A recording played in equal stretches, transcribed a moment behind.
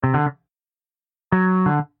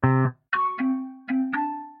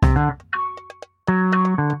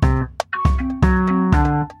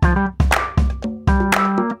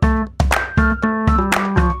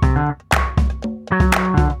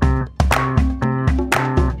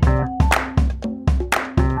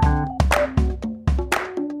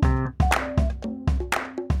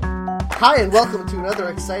Hi, and welcome to another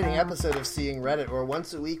exciting episode of Seeing Reddit, where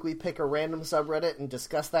once a week we pick a random subreddit and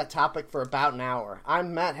discuss that topic for about an hour.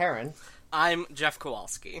 I'm Matt Herron. I'm Jeff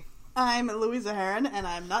Kowalski. I'm Louisa Herron, and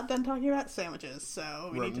I'm not done talking about sandwiches,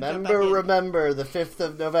 so we need to jump back in. Remember, the 5th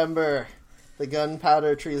of November, the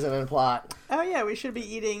gunpowder treason and plot. Oh yeah, we should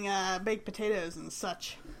be eating baked potatoes and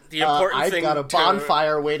such. The important I've thing got a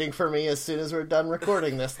bonfire waiting for me as soon as we're done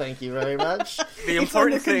recording this, thank you very much. The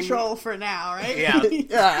important it's under thing... control for now, right? Yeah.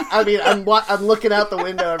 Yeah, I mean, I'm looking out the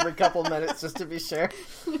window every couple minutes just to be sure.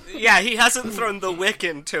 Yeah, he hasn't thrown the wick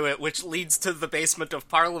into it, which leads to the basement of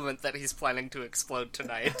Parliament that he's planning to explode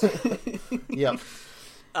tonight. Yep.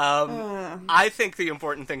 I think the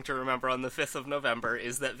important thing to remember on the 5th of November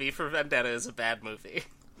is that V for Vendetta is a bad movie.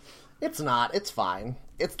 It's not. It's fine.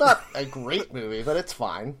 It's not a great movie, but it's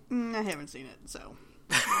fine. I haven't seen it, so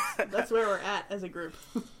that's where we're at as a group.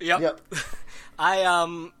 Yep. I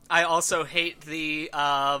also hate the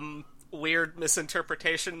weird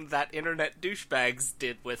misinterpretation that internet douchebags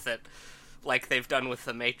did with it, like they've done with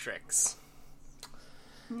The Matrix.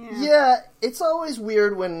 Yeah, it's always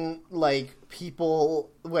weird when, like,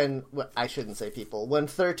 when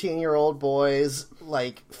 13-year-old boys,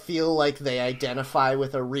 like, feel like they identify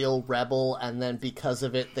with a real rebel, and then because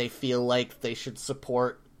of it, they feel like they should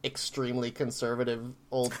support extremely conservative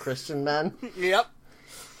old Christian men. Yep.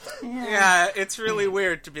 Yeah, it's really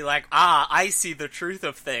weird to be like, I see the truth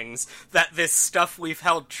of things, that this stuff we've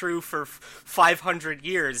held true for 500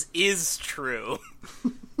 years is true.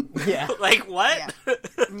 Yeah. Like, what? Yeah.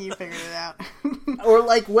 You figured it out. Or,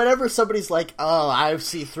 like, whenever somebody's like, oh, I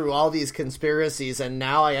see through all these conspiracies, and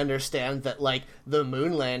now I understand that, like, the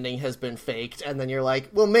moon landing has been faked, and then you're like,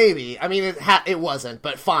 well, maybe. I mean, it wasn't,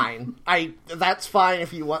 but fine. That's fine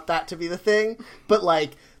if you want that to be the thing, but,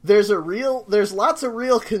 like, there's lots of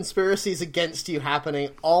real conspiracies against you happening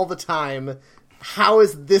all the time. How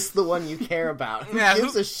is this the one you care about? Who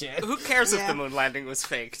gives a shit? Who cares if the moon landing was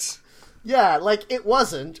faked? Yeah, like, it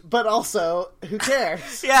wasn't, but also, who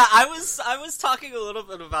cares? Yeah, I was talking a little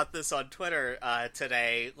bit about this on Twitter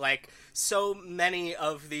today. Like, so many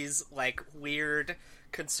of these, like, weird,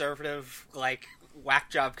 conservative, like,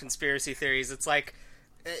 whack job conspiracy theories, it's like,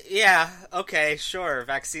 yeah, okay, sure,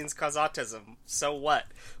 vaccines cause autism. So what?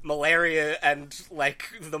 Malaria and, like,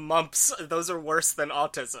 the mumps, those are worse than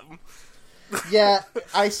autism. Yeah,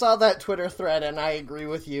 I saw that Twitter thread, and I agree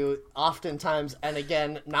with you oftentimes, and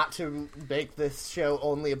again, not to make this show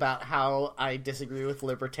only about how I disagree with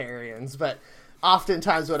libertarians, but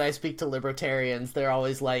oftentimes when I speak to libertarians, they're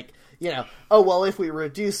always like, oh, well, if we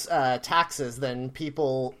reduce taxes, then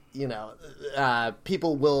people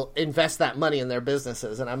will invest that money in their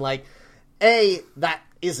businesses, and I'm like, A, that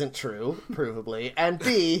isn't true, provably, and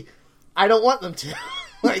B, I don't want them to.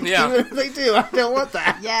 Like, even if they do, I don't want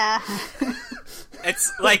that. Yeah.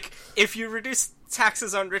 It's like, if you reduce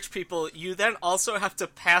taxes on rich people, you then also have to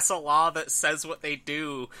pass a law that says what they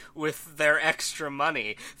do with their extra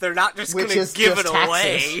money. They're not just going to give it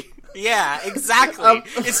away. Yeah, exactly.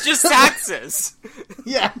 It's just taxes.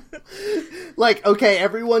 Yeah. Like, okay,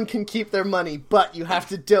 everyone can keep their money, but you have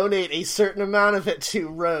to donate a certain amount of it to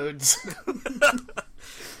roads.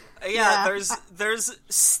 Yeah, there's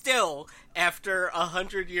still, after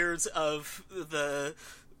 100 years of the,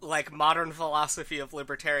 like, modern philosophy of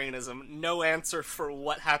libertarianism, no answer for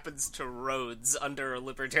what happens to roads under a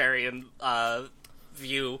libertarian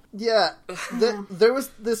view. Yeah, there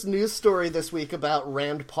was this news story this week about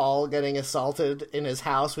Rand Paul getting assaulted in his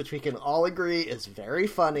house, which we can all agree is very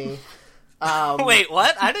funny. Wait,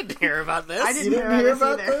 what? I didn't hear about this. I didn't hear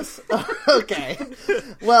about this? Okay.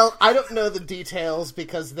 Well, I don't know the details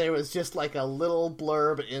because there was just like a little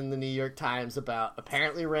blurb in the New York Times about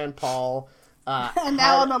apparently Rand Paul. And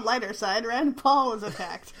now on the lighter side, Rand Paul was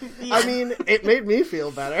attacked. I mean, it made me feel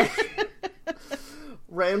better.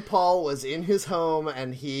 Rand Paul was in his home,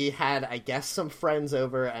 and he had, I guess, some friends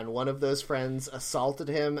over, and one of those friends assaulted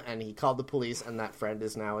him, and he called the police, and that friend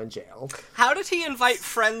is now in jail. How did he invite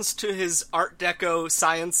friends to his Art Deco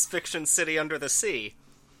science fiction city under the sea?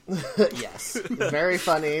 Yes. Very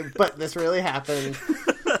funny, but this really happened.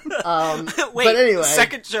 Wait, but anyway.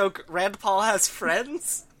 Second joke, Rand Paul has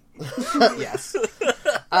friends? Yes.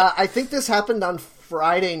 I think this happened on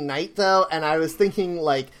Friday night, though, and I was thinking,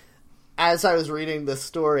 like, as I was reading this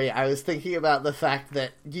story, I was thinking about the fact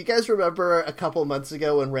that, do you guys remember a couple months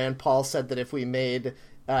ago when Rand Paul said that if we made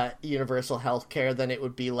universal health care, then it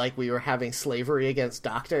would be like we were having slavery against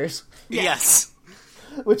doctors? Yes.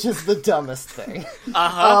 Which is the dumbest thing.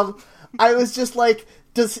 Uh-huh. I was just like,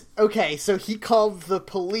 so he called the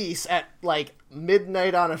police at, like,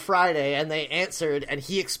 midnight on a Friday, and they answered, and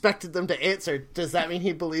he expected them to answer. Does that mean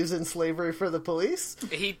he believes in slavery for the police?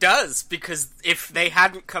 He does, because if they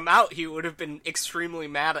hadn't come out, he would have been extremely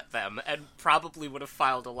mad at them, and probably would have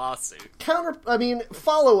filed a lawsuit.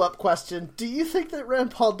 Follow-up question. Do you think that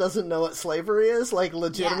Rand Paul doesn't know what slavery is? Like,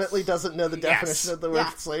 legitimately doesn't know the definition of the word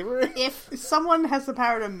slavery? If someone has the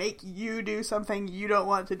power to make you do something you don't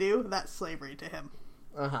want to do, that's slavery to him.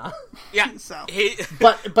 Uh-huh. Yeah. So.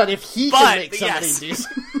 But if he can make somebody do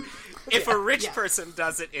something... If a rich person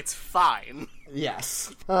does it, it's fine.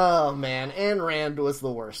 Yes. Oh, man. Ayn Rand was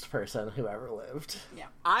the worst person who ever lived. Yeah.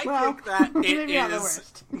 I think that it not the is...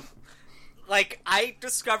 worst. Like, I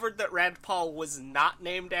discovered that Rand Paul was not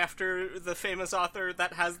named after the famous author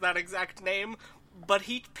that has that exact name, but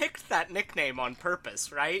he picked that nickname on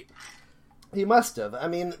purpose, right? He must have. I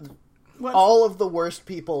mean, all of the worst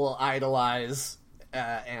people idolize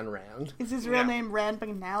Ayn Rand. Is his real name Rand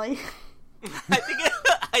McNally?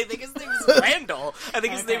 I think his name is Randall. I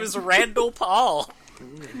think his name is Randall Paul.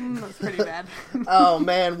 That's pretty bad. Oh,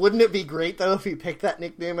 man. Wouldn't it be great, though, if he picked that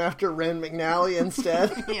nickname after Rand McNally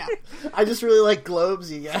instead? Yeah. I just really like globes,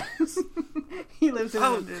 you guys. He lives in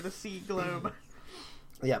under the sea globe.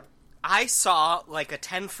 Yep. I saw, like, a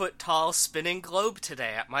 10-foot tall spinning globe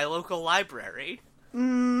today at my local library.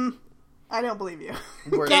 I don't believe you.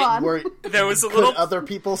 There was a could little... other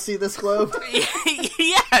people see this globe?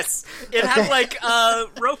 Yes! It had, like, a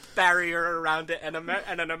rope barrier around it and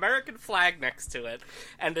an American flag next to it.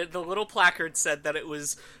 And the little placard said that it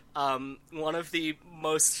was one of the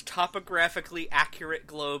most topographically accurate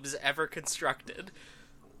globes ever constructed.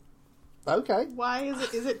 Okay. Why is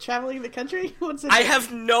it? Is it traveling the country? What's it? I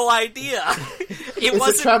have no idea. It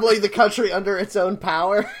Is it traveling the country under its own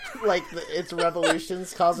power? Like its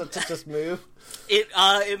revolutions cause it to just move?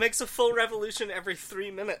 It makes a full revolution every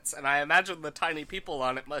 3 minutes, and I imagine the tiny people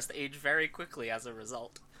on it must age very quickly as a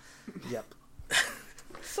result. Yep.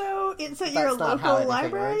 So it's at your local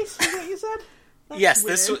library? Is what you said? That's yes,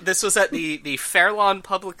 weird. this was at the Fairlawn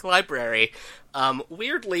Public Library.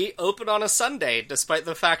 Weirdly, open on a Sunday, despite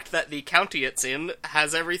the fact that the county it's in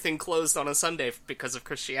has everything closed on a Sunday because of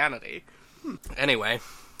Christianity. Anyway,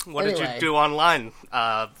 what did you do online,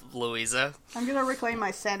 Louisa? I'm going to reclaim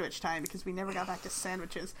my sandwich time because we never got back to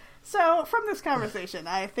sandwiches. So, from this conversation,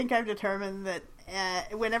 I think I've determined that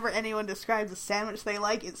whenever anyone describes a sandwich they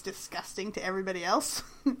like, it's disgusting to everybody else.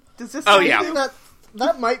 Does this sound you?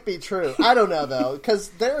 That might be true. I don't know, though,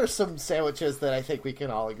 because there are some sandwiches that I think we can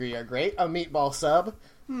all agree are great. A meatball sub.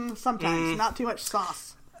 Sometimes. Not too much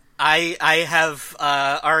sauce. I have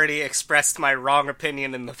already expressed my wrong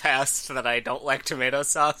opinion in the past that I don't like tomato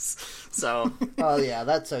sauce, so... Oh, yeah,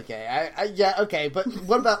 that's okay. Yeah, okay, but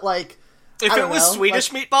what about, like... If it was Swedish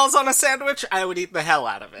meatballs on a sandwich, I would eat the hell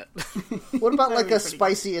out of it. What about, like, a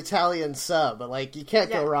spicy Italian sub? Like, you can't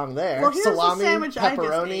go wrong there. Well, here's salami, the sandwich pepperoni.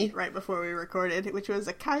 I just ate right before we recorded, which was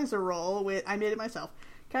a Kaiser roll with... I made it myself.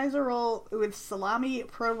 Kaiser roll with salami,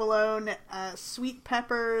 provolone, sweet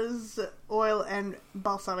peppers, oil, and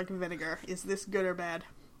balsamic vinegar. Is this good or bad?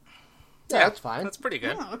 Yeah, that's fine. That's pretty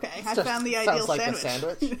good. Oh, okay. I found the ideal like sandwich.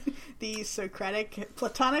 A sandwich. The Socratic,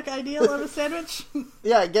 platonic ideal of a sandwich.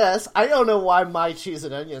 Yeah, I guess. I don't know why my cheese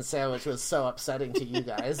and onion sandwich was so upsetting to you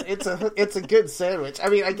guys. It's a good sandwich. I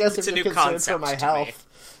mean, I guess if you're concerned for my health.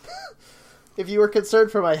 If you were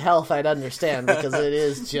concerned for my health, I'd understand because it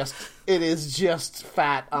is just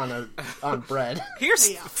fat on bread.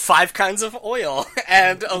 Here's 5 kinds of oil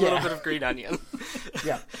and a little bit of green onion.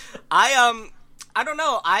 Yeah. I don't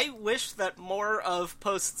know. I wish that more of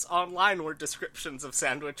posts online were descriptions of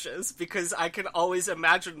sandwiches, because I can always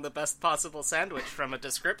imagine the best possible sandwich from a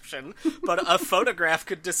description, but a photograph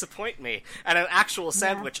could disappoint me, and an actual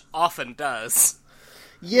sandwich often does.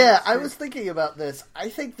 Yeah, I was thinking about this. I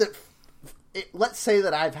think that, let's say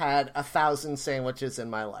that I've had 1,000 sandwiches in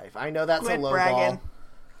my life. I know that's a low ball.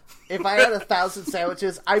 If I had 1,000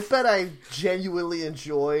 sandwiches, I bet I genuinely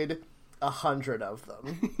enjoyed 100 of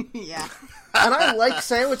them. Yeah. And I like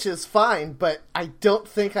sandwiches fine, but I don't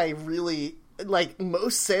think I really... Like,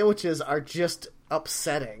 most sandwiches are just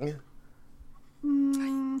upsetting.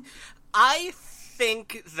 I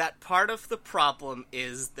think that part of the problem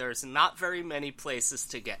is there's not very many places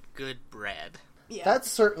to get good bread. Yeah. That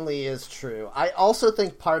certainly is true. I also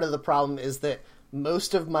think part of the problem is that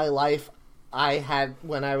most of my life I had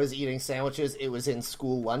when I was eating sandwiches, it was in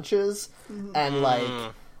school lunches, and like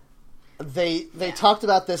they talked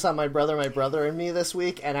about this on my brother and me this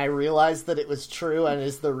week, and I realized that it was true, and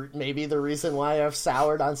is maybe the reason why I've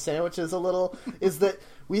soured on sandwiches a little is that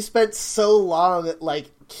we spent so long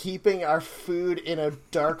like keeping our food in a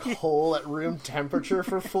dark hole at room temperature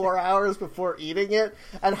for 4 hours before eating it,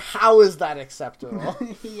 and how is that acceptable?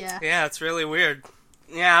 Yeah, it's really weird.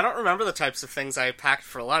 Yeah, I don't remember the types of things I packed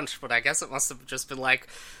for lunch, but I guess it must have just been like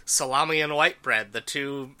salami and white bread, the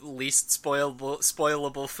two least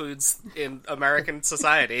spoilable foods in American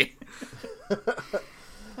society.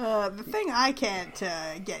 The thing I can't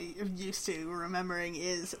get used to remembering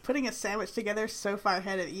is putting a sandwich together so far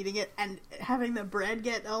ahead of eating it and having the bread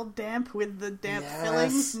get all damp with the damp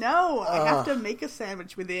fillings. No, I have to make a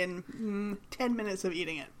sandwich within 10 minutes of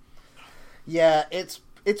eating it. Yeah, it's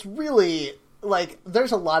really... Like,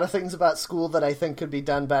 there's a lot of things about school that I think could be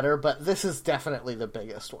done better, but this is definitely the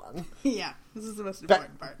biggest one. Yeah, this is the most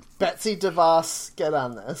important part. Betsy DeVos, get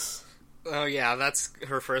on this. Oh yeah, that's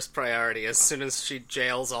her first priority as soon as she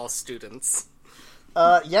jails all students.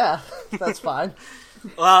 Yeah, that's fine.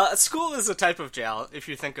 Well, school is a type of jail, if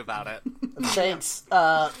you think about it. Thanks,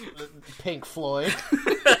 Pink Floyd.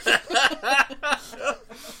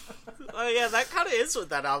 Oh yeah, that kind of is what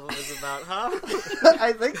that album is about, huh?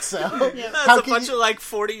 I think so. Yeah. That's a bunch of like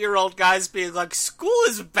 40-year-old guys being like, school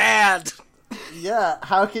is bad! Yeah,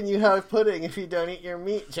 how can you have pudding if you don't eat your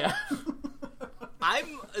meat, Jeff?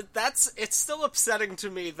 It's still upsetting to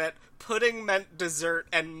me that pudding meant dessert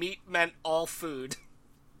and meat meant all food.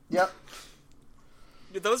 Yep.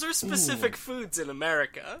 Those are specific foods in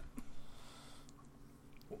America.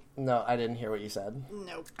 No, I didn't hear what you said.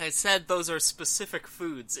 Nope. I said those are specific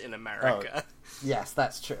foods in America. Oh, yes,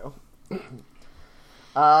 that's true.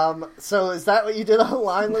 So is that what you did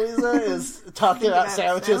online, Louisa? Is talking about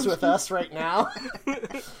sandwiches with us right now?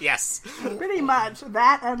 Yes. Pretty much.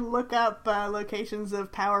 That and look up locations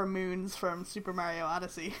of power moons from Super Mario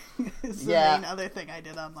Odyssey is the main other thing I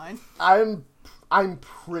did online. I'm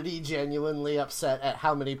pretty genuinely upset at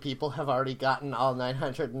how many people have already gotten all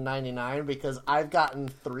 999 because I've gotten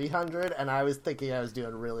 300 and I was thinking I was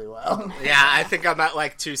doing really well. Yeah, I think I'm at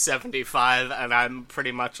like 275 and I'm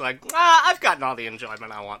pretty much like, I've gotten all the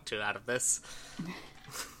enjoyment I want to out of this.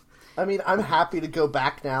 I mean, I'm happy to go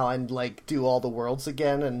back now and like do all the worlds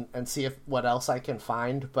again and see what else I can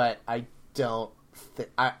find, but I don't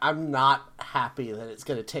I'm not happy that it's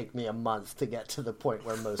going to take me a month to get to the point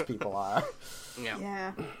where most people are.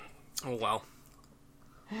 Yeah. Oh, well.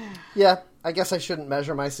 Yeah, I guess I shouldn't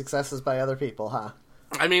measure my successes by other people, huh?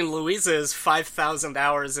 I mean, Louisa is 5,000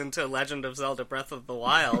 hours into Legend of Zelda Breath of the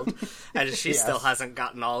Wild, and she still hasn't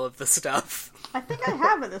gotten all of the stuff. I think I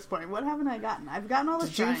have at this point. What haven't I gotten? I've gotten all the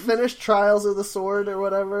shrines. Did you finish Trials of the Sword or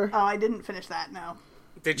whatever? Oh, I didn't finish that, no.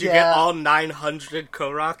 Did you get all 900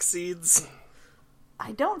 Korok seeds?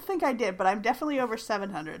 I don't think I did, but I'm definitely over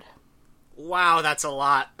 700. Wow, that's a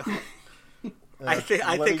lot. I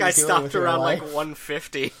think I stopped around like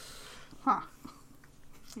 150. Huh.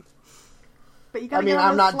 But you gotta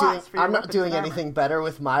I'm not doing anything better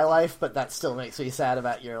with my life, but that still makes me sad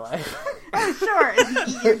about your life. Oh, sure. If you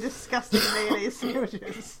eat your disgusting mayonnaise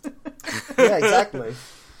sandwiches. Yeah, exactly.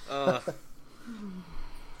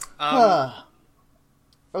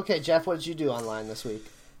 Okay, Jeff, what did you do online this week?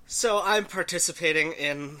 So I'm participating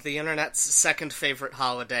in the internet's second favorite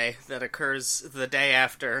holiday that occurs the day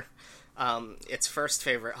after its first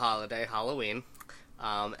favorite holiday, Halloween.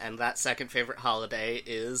 And that second favorite holiday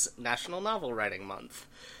is National Novel Writing Month.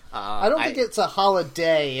 I don't think it's a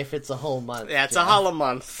holiday if it's a whole month. Yeah, it's a holo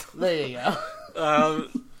month. There you go.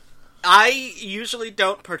 I usually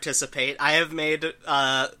don't participate. I have made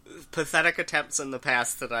pathetic attempts in the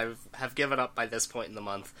past that I have given up by this point in the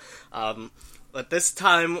month. But this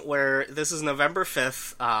time, where this is November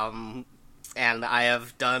 5th, and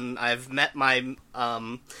I've met my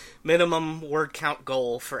minimum word count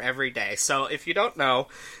goal for every day. So if you don't know,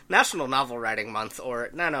 National Novel Writing Month, or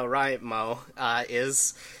NaNoWriMo,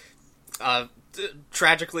 is a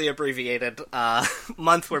tragically abbreviated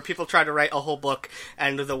month where people try to write a whole book,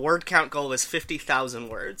 and the word count goal is 50,000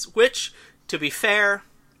 words, which, to be fair,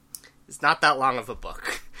 is not that long of a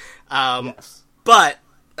book. Yes. But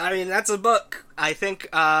I mean, that's a book. I think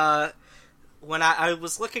when I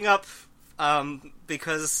was looking up,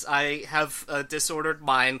 because I have a disordered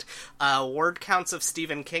mind, word counts of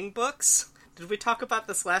Stephen King books. Did we talk about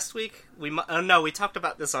this last week? No, we talked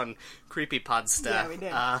about this on CreepyPodsta. Yeah, we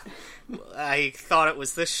did. I thought it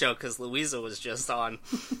was this show because Louisa was just on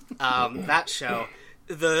that show.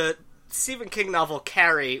 The Stephen King novel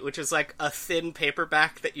Carrie, which is like a thin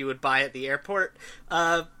paperback that you would buy at the airport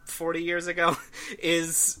 40 years ago,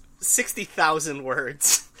 is 60,000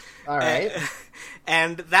 words. All right.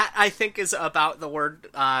 And that, I think, is about the word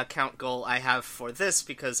count goal I have for this,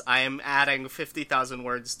 because I am adding 50,000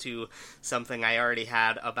 words to something I already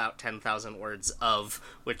had about 10,000 words of,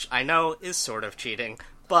 which I know is sort of cheating,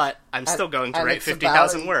 but I'm still going to write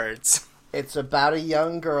 50,000 words. It's about a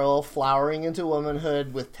young girl flowering into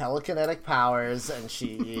womanhood with telekinetic powers, and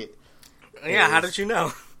she... Yeah, how did you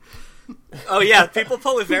know? Oh yeah, people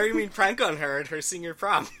pull a very mean prank on her at her senior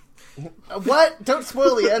prom. What? Don't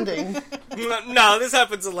spoil the ending. No, this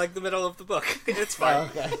happens in, like, the middle of the book. It's fine.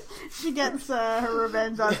 Oh, okay. She gets her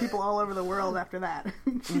revenge on people all over the world after that.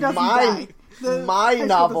 She doesn't die. My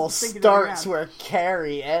novel doesn't stink it starts around. where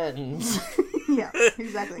Carrie ends. Yeah,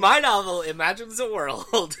 exactly. My novel imagines a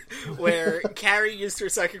world where Carrie used her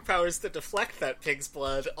psychic powers to deflect that pig's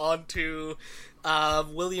blood onto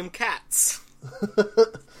William Katz.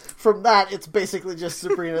 From that, it's basically just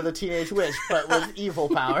Sabrina the Teenage Witch, but with evil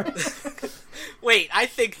powers. Wait, I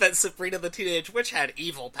think that Sabrina the Teenage Witch had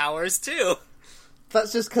evil powers, too.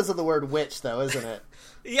 That's just because of the word witch, though, isn't it?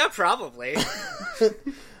 Yeah, probably.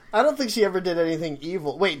 I don't think she ever did anything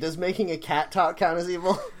evil. Wait, does making a cat talk count as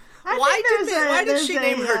evil? Why did she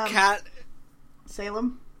name her cat...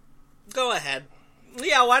 Salem? Go ahead.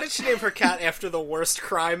 Yeah, why did she name her cat after the worst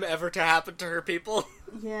crime ever to happen to her people?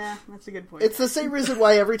 Yeah, that's a good point. It's the same reason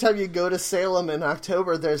why every time you go to Salem in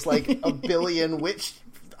October, there's like a billion witch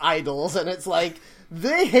idols, and it's like,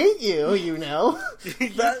 they hate you, you know?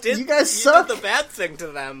 You guys suck. You did the bad thing to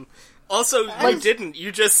them. Also, you didn't.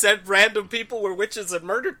 You just said random people were witches and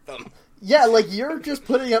murdered them. Yeah, like, you're just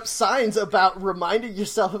putting up signs about reminding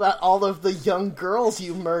yourself about all of the young girls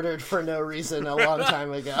you murdered for no reason a long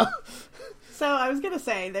time ago. So I was going to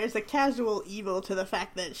say, there's a casual evil to the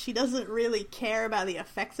fact that she doesn't really care about the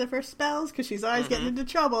effects of her spells, because she's always getting into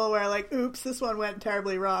trouble where, like, oops, this one went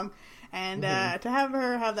terribly wrong. And to have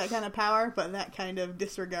her have that kind of power, but that kind of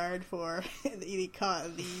disregard for the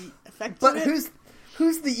effects of it. But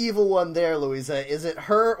who's the evil one there, Louisa? Is it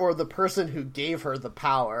her or the person who gave her the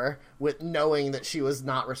power, with knowing that she was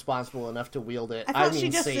not responsible enough to wield it? I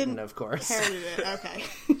mean, Satan, of course. Inherited it. Okay,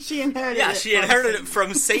 she inherited it. Yeah, she inherited it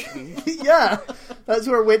from Satan. Yeah, that's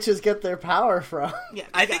where witches get their power from. Yeah,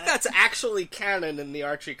 I think that's actually canon in the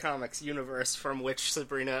Archie Comics universe from which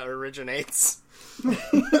Sabrina originates.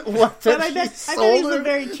 What? But I bet he's a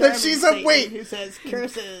very charming Satan who says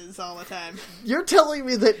curses all the time. You're telling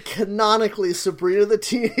me that canonically Sabrina the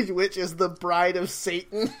Teenage Witch is the bride of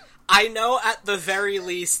Satan? I know at the very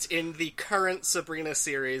least in the current Sabrina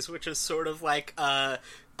series, which is sort of like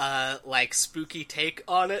like spooky take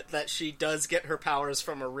on it, that she does get her powers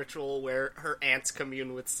from a ritual where her aunts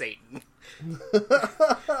commune with Satan.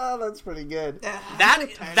 That's pretty good.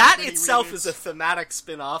 That itself is a thematic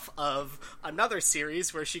spin-off of another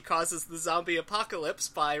series where she causes the zombie apocalypse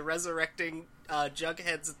by resurrecting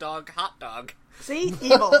Jughead's dog Hot Dog. See?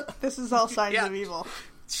 Evil. This is all signs of evil.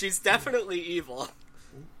 She's definitely evil.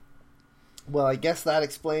 Well, I guess that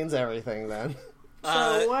explains everything then.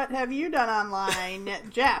 So what have you done online,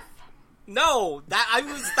 Jeff? No, that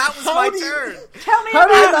was my turn. Tell me How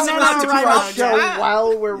do you about not NaNoWriMo, show Jeff.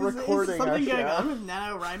 while we're Is recording our something going on show? with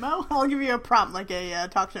NaNoWriMo? I'll give you a prompt like a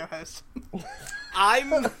talk show host.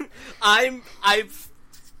 I've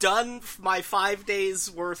done my 5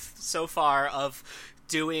 days worth so far of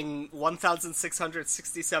doing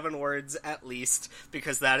 1,667 words at least,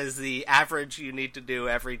 because that is the average you need to do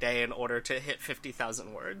every day in order to hit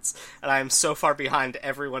 50,000 words. And I am so far behind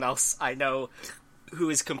everyone else I know who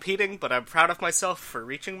is competing, but I'm proud of myself for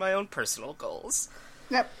reaching my own personal goals.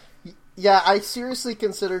 Yep. Yeah, I seriously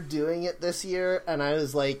considered doing it this year, and I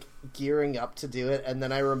was, like, gearing up to do it, and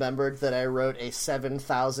then I remembered that I wrote a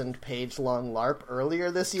 7,000-page long LARP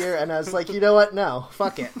earlier this year, and I was like, you know what? No,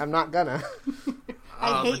 fuck it. I'm not gonna.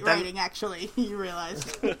 I hate writing, actually, you realize.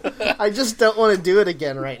 I just don't want to do it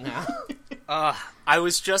again right now. I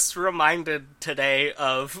was just reminded today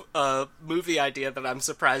of a movie idea that I'm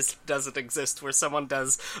surprised doesn't exist, where someone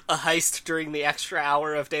does a heist during the extra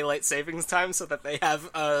hour of daylight savings time so that they have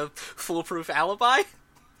a foolproof alibi.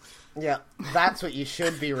 Yeah, that's what you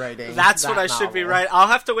should be writing. That's what I should be writing. I'll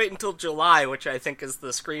have to wait until July, which I think is the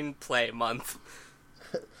screenplay month.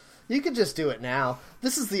 You could just do it now.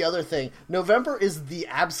 This is the other thing. November is the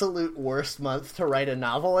absolute worst month to write a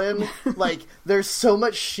novel in. Like, there's so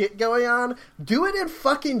much shit going on. Do it in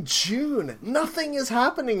fucking June. Nothing is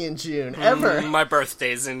happening in June, ever. My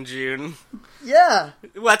birthday's in June. Yeah.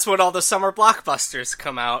 That's when all the summer blockbusters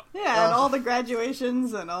come out. Yeah, and all the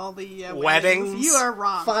graduations and all the Weddings. You are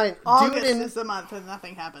wrong. Fine. August is the month and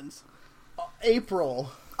nothing happens.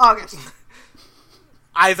 April. August.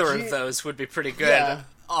 Either of those would be pretty good. Yeah.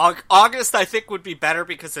 August, I think, would be better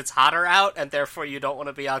because it's hotter out, and therefore you don't want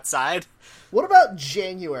to be outside. What about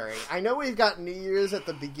January? I know we've got New Year's at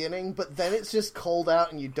the beginning, but then it's just cold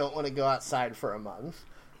out and you don't want to go outside for a month.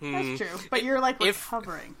 That's true. But you're, like,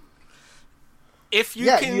 recovering. If you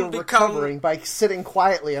Yeah, can you're become... recovering by sitting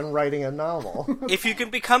quietly and writing a novel. If you can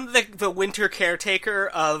become the winter caretaker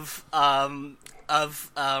of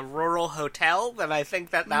a rural hotel, then I think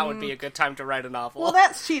that would be a good time to write a novel. Well,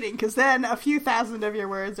 that's cheating, because then a few thousand of your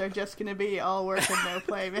words are just going to be all work and no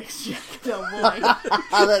play makes Jack a dull boy.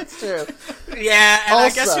 That's true. Yeah, and I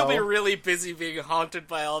guess Also- you'll be really busy being haunted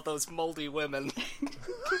by all those moldy women.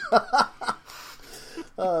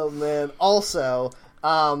 Oh, man. Also,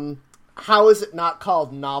 how is it not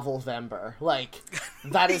called Novelvember? Like,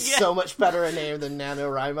 that is Yeah. so much better a name than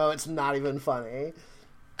NaNoWriMo. It's not even funny.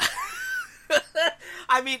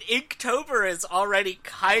 I mean, Inktober is already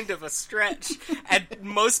kind of a stretch, and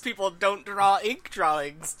most people don't draw ink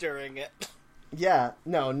drawings during it. Yeah,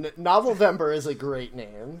 no, Novelvember is a great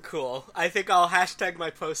name. Cool. I think I'll hashtag my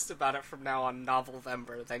post about it from now on,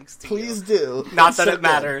 Novelvember, thanks to Please you. do. Not It's that so it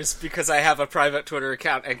matters, because I have a private Twitter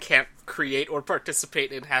account and can't create or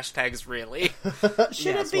participate in hashtags, really.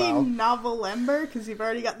 Should Yes, it be well. Novelember, because you've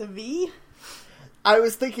already got the V? good. I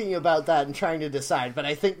was thinking about that and trying to decide, but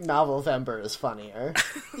I think Novelvember is funnier.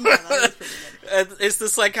 Yeah, that was pretty good. Is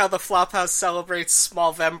this like how the Flophouse celebrates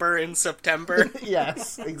Smallvember in September?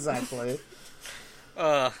 Yes, exactly.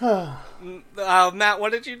 Matt,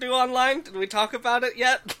 what did you do online? Did we talk about it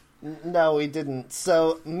yet? No, we didn't.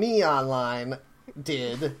 So, me online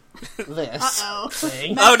did this Uh-oh.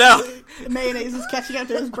 thing. Oh no! The mayonnaise is catching up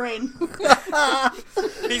to his brain.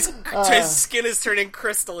 His skin is turning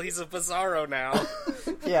crystal. He's a Bizarro now.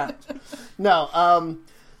 Yeah. No,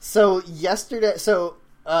 so yesterday,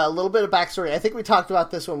 a little bit of backstory. I think we talked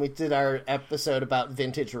about this when we did our episode about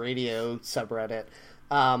vintage radio subreddit.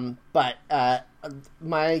 But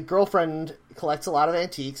my girlfriend collects a lot of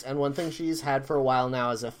antiques, and one thing she's had for a while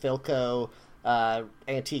now is a Philco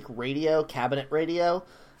antique radio, cabinet radio.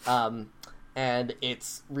 And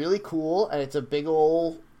it's really cool, and it's a big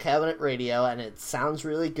old cabinet radio, and it sounds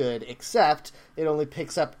really good, except it only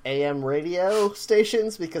picks up AM radio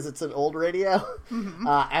stations because it's an old radio. Mm-hmm.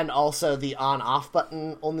 And also the on-off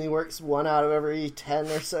button only works 1 out of every 10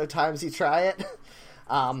 or so times you try it.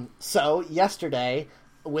 So yesterday,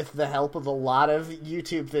 with the help of a lot of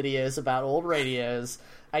YouTube videos about old radios,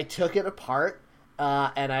 I took it apart,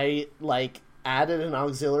 and I, added an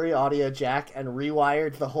auxiliary audio jack and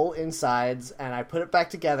rewired the whole insides, and I put it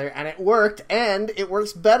back together, and it worked, and it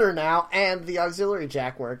works better now, and the auxiliary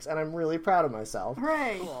jack works, and I'm really proud of myself.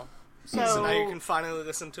 Hooray. Cool. So, So now you can finally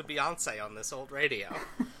listen to Beyonce on this old radio.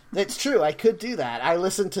 It's true, I could do that. I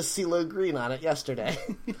listened to CeeLo Green on it yesterday.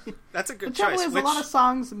 That's a the good trouble choice. is, a lot of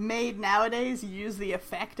songs made nowadays use the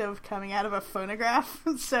effect of coming out of a phonograph,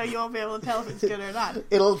 so you won't be able to tell if it's good or not.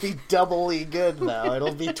 It'll be doubly good, though.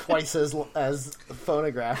 It'll be twice as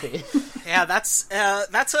phonography. Yeah, that's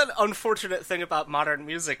an unfortunate thing about modern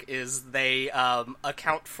music is they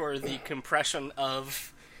account for the compression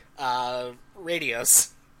of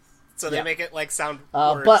radios. So they Yeah. make it sound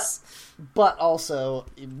But worse. but also,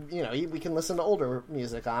 we can listen to older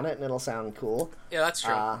music on it, and it'll sound cool. Yeah, that's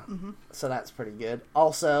true. So that's pretty good.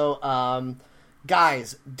 Also,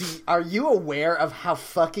 guys, are you aware of how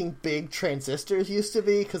fucking big transistors used to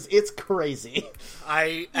be? Because it's crazy.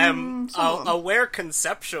 I am some. aware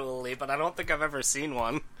conceptually, but I don't think I've ever seen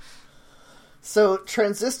one. So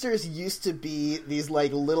transistors used to be these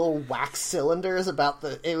little wax cylinders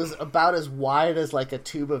it was about as wide as a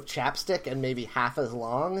tube of chapstick and maybe half as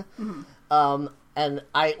long. Mm-hmm. And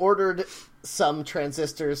I ordered some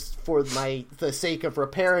transistors for the sake of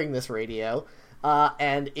repairing this radio.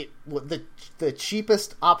 And the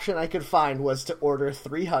cheapest option I could find was to order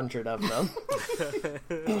 300 of them.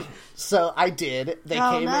 So I did. They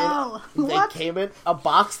came in a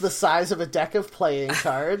box the size of a deck of playing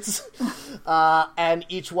cards, and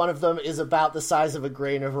each one of them is about the size of a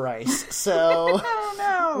grain of rice. So Oh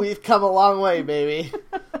no! we've come a long way, baby.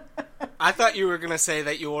 I thought you were going to say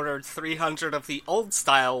that you ordered 300 of the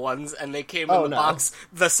old-style ones, and they came in No. box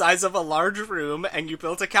the size of a large room, and you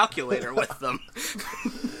built a calculator with them.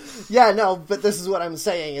 Yeah, no, but this is what I'm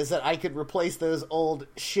saying, is that I could replace those old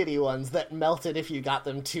shitty ones that melted if you got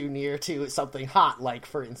them too near to something hot, like,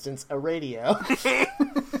 for instance, a radio.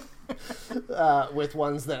 With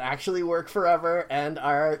ones that actually work forever and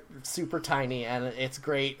are super tiny, and it's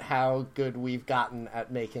great how good we've gotten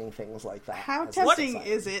at making things like that. How as a tempting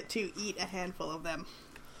society. is it to eat a handful of them?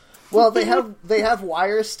 Well, they have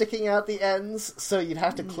wires sticking out the ends, so you'd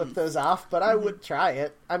have to clip those off, but I would try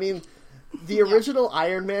it. I mean, the original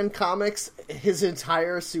Iron Man comics, his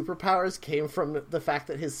entire superpowers came from the fact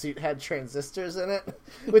that his suit had transistors in it,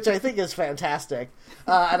 which I think is fantastic.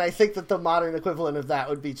 And I think that the modern equivalent of that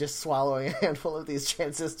would be just swallowing a handful of these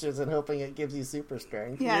transistors and hoping it gives you super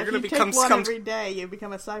strength. Yeah, You're if gonna you become take one every day, you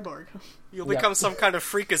become a cyborg. You'll become some kind of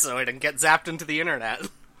freakazoid and get zapped into the internet.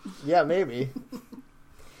 Yeah, maybe.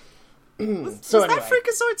 Was anyway. that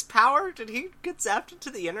freakazoid's power? Did he get zapped into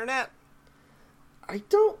the internet? I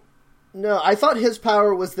don't know. I thought his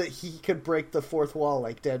power was that he could break the fourth wall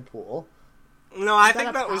like Deadpool. No, I that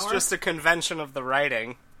think a that was power? just a convention of the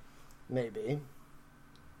writing. Maybe.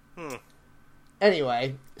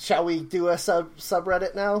 Anyway, shall we do a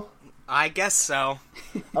subreddit now? I guess so.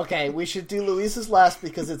 Okay, we should do Louise's last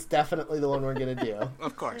because it's definitely the one we're gonna do.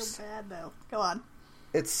 Of course. So bad, though. Go on.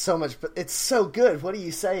 It's so much, but it's so good. What are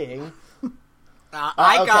you saying?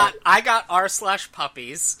 I okay. got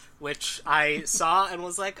r/puppies, which I saw and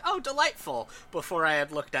was like, oh, delightful, before I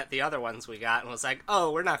had looked at the other ones we got and was like,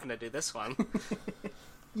 oh, we're not going to do this one.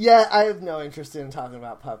 Yeah, I have no interest in talking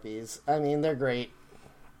about puppies. I mean, they're great.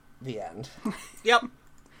 The end. Yep.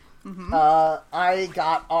 I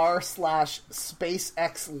got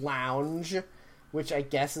r/SpaceX Lounge, which I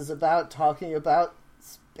guess is about talking about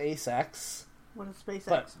SpaceX, What is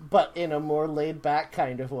SpaceX? but in a more laid-back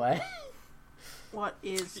kind of way. What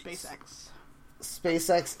is SpaceX?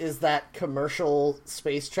 SpaceX is that commercial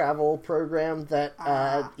space travel program that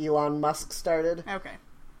Elon Musk started. Okay.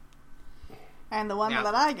 And the one Yeah.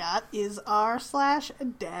 that I got is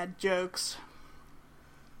r/dad jokes.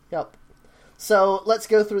 Yep. So let's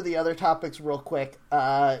go through the other topics real quick.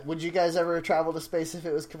 Would you guys ever travel to space if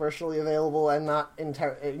it was commercially available and not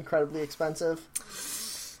incredibly expensive?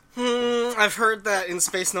 I've heard that in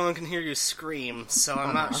space no one can hear you scream, so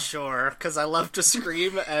I'm not sure, because I love to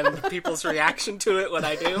scream and people's reaction to it when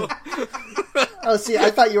I do. Oh, see,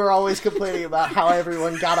 I thought you were always complaining about how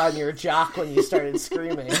everyone got on your jock when you started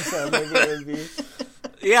screaming, so maybe it would be...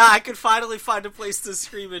 Yeah, I could finally find a place to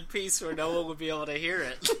scream in peace where no one would be able to hear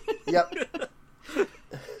it. Yep.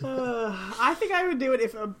 I think I would do it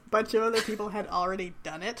if a bunch of other people had already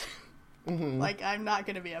done it. Like, I'm not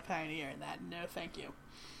going to be a pioneer in that. No, thank you.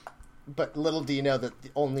 But little do you know that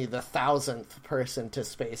only the 1,000th person to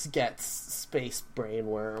space gets space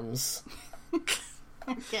brainworms.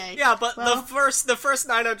 Okay. Yeah, but well, the first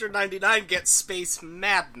 999 get space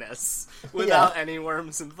madness without any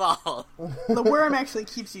worms involved. the worm actually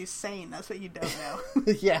keeps you sane. That's what you don't know.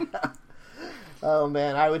 Yeah. Oh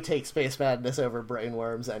man, I would take space madness over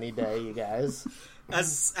brainworms any day, you guys.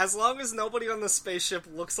 As long as nobody on the spaceship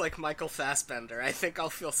looks like Michael Fassbender, I think I'll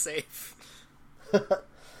feel safe.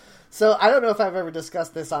 So, I don't know if I've ever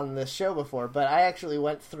discussed this on this show before, but I actually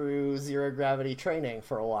went through zero gravity training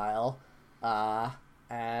for a while.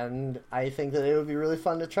 And I think that it would be really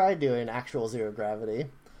fun to try doing actual zero gravity.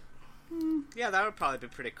 Yeah, that would probably be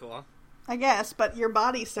pretty cool. I guess, but your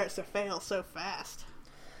body starts to fail so fast.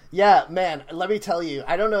 Yeah, man, let me tell you,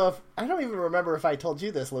 I don't even remember if I told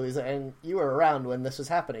you this, Louisa, and you were around when this was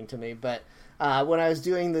happening to me, but when I was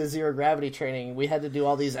doing the zero gravity training, we had to do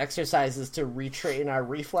all these exercises to retrain our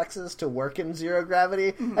reflexes to work in zero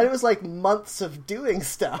gravity, and it was like months of doing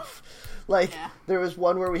stuff. Like, there was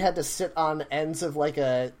one where we had to sit on ends of like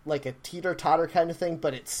a teeter-totter kind of thing,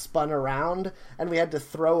 but it spun around, and we had to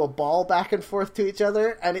throw a ball back and forth to each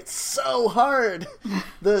other, and it's so hard!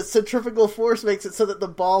 The centrifugal force makes it so that the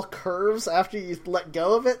ball curves after you let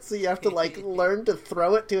go of it, so you have to, like, learn to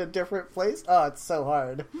throw it to a different place. Oh, it's so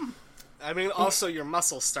hard. I mean, also your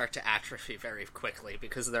muscles start to atrophy very quickly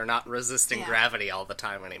because they're not resisting gravity all the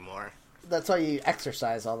time anymore. That's why you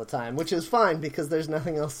exercise all the time, which is fine because there's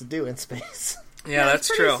nothing else to do in space. Yeah, that's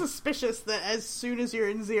it's true. pretty suspicious that as soon as you're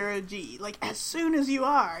in zero G, like as soon as you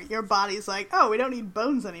are, your body's like, oh, we don't need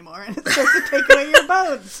bones anymore, and it starts to take away your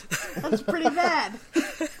bones. That's pretty bad.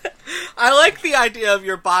 I like the idea of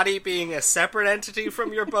your body being a separate entity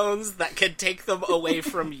from your bones that can take them away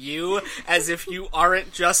from you as if you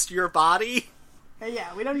aren't just your body.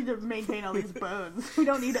 Yeah, we don't need to maintain all these bones. We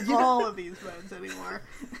don't need all of these bones anymore.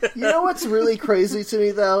 You know what's really crazy to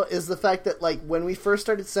me, though, is the fact that, like, when we first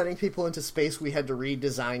started sending people into space, we had to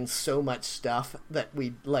redesign so much stuff that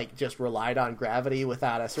we, like, just relied on gravity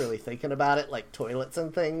without us really thinking about it, like toilets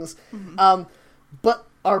and things. But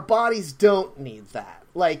our bodies don't need that.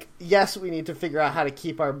 Like, yes, we need to figure out how to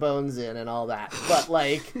keep our bones in and all that, but,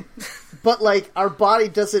 like, our body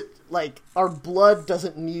doesn't, like, our blood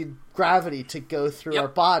doesn't need gravity to go through our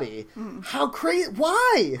body. How crazy?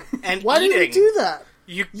 Why? And why did we eating. do that?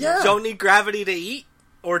 You don't need gravity to eat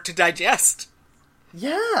or to digest.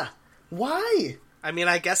 Yeah. Why? I mean,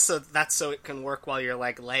 I guess that's so it can work while you're,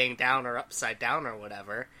 like, laying down or upside down or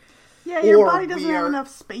whatever. Yeah, your Or body doesn't we have are- enough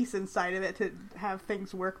space inside of it to have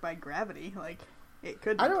things work by gravity. Like, it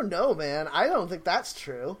could. I don't know, man. I don't think that's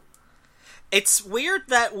true. It's weird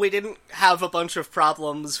that we didn't have a bunch of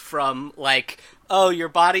problems from, like, oh, your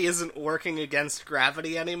body isn't working against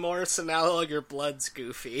gravity anymore, so now all your blood's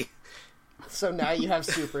goofy. So now you have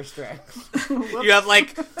super strength. You have,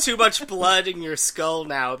 like, too much blood in your skull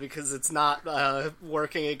now because it's not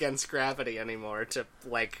working against gravity anymore to,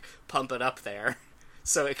 like, pump it up there.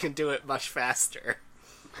 So it can do it much faster.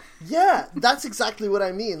 Yeah, that's exactly what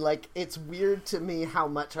I mean. Like, it's weird to me how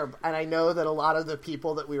much and I know that a lot of the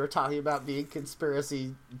people that we were talking about being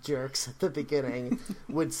conspiracy jerks at the beginning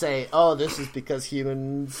would say, oh, this is because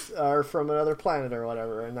humans are from another planet or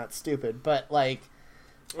whatever, and that's stupid. But, like...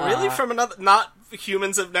 Really? From another... Not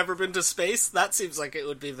humans have never been to space? That seems like it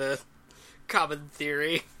would be the common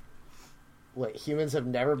theory. Wait, humans have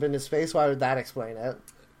never been to space? Why would that explain it?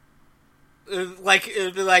 Like,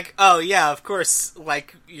 it'd be like, oh yeah, of course,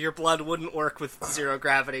 like, your blood wouldn't work with zero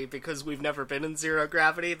gravity because we've never been in zero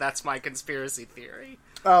gravity. That's my conspiracy theory.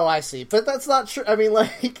 Oh, I see. But that's not true. I mean,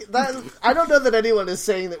 like, that. I don't know that anyone is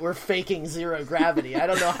saying that we're faking zero gravity. I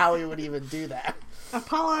don't know how we would even do that.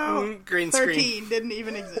 Apollo Green 13 screen. didn't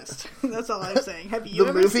even exist. That's all I'm saying. Have you The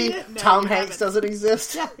ever movie, seen it? No, Tom you Hanks haven't. doesn't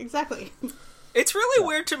exist? Yeah, exactly. It's really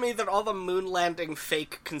weird to me that all the moon landing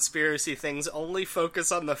fake conspiracy things only focus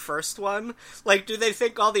on the first one. Like, do they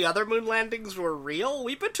think all the other moon landings were real?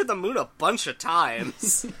 We've been to the moon a bunch of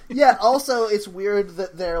times. Yeah, also, it's weird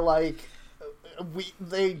that they're like...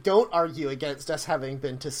 They don't argue against us having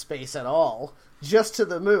been to space at all. Just to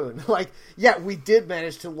the moon. Like, yeah, we did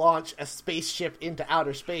manage to launch a spaceship into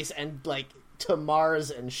outer space and, like, to Mars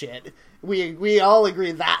and shit. We all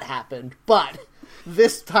agree that happened, but...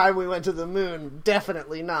 This time we went to the moon,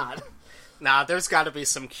 definitely not. Nah, there's gotta be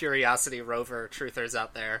some Curiosity rover truthers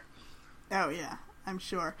out there. Oh, yeah, I'm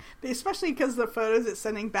sure. Especially because the photos it's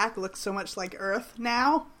sending back look so much like Earth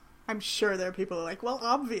now. I'm sure there are people who are like, well,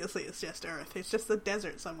 obviously it's just Earth. It's just the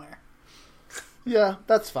desert somewhere. Yeah,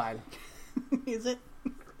 that's fine. Is it?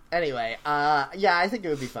 Anyway, yeah, I think it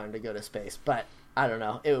would be fun to go to space, but I don't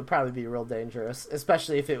know. It would probably be real dangerous,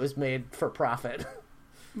 especially if it was made for profit.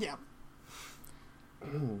 Yeah.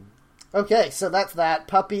 Okay, so that's that.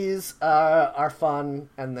 Puppies are fun,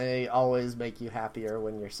 and they always make you happier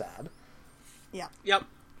when you're sad. Yeah. Yep,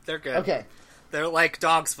 they're good. Okay, They're like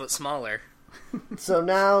dogs, but smaller. so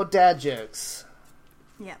now dad jokes.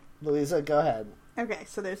 Yeah. Louisa, go ahead. Okay,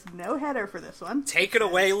 so there's no header for this one. Take it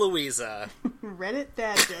away, Louisa. Reddit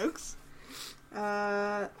dad jokes.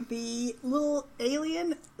 The little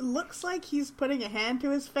alien looks like he's putting a hand to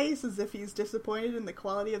his face as if he's disappointed in the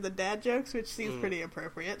quality of the dad jokes, which seems pretty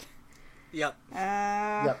appropriate. Yep.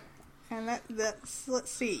 Yep. And that's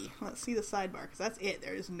let's see the sidebar because that's it.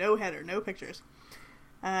 There is no header, no pictures.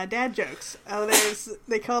 Dad jokes. Oh,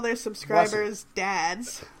 they call their subscribers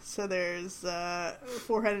dads. So there's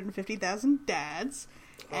 450,000 dads,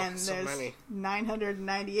 and so there's many.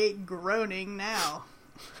 998 groaning now.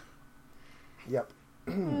 Yep.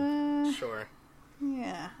 Sure.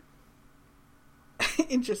 Yeah.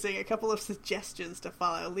 Interesting. A couple of suggestions to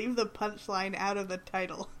follow. Leave the punchline out of the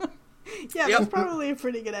title. Yeah, Yep. that's probably a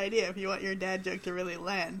pretty good idea if you want your dad joke to really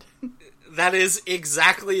land. That is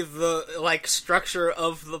exactly the, like, structure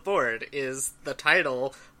of the board, is the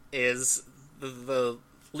title is the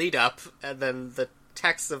lead up, and then the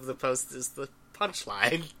text of the post is the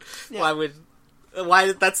punchline. Yeah.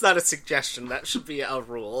 Why, that's not a suggestion, that should be a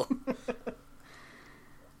rule.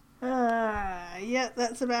 Yeah,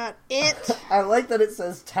 that's about it. I like that it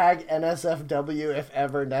says tag NSFW if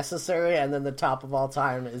ever necessary, and then the top of all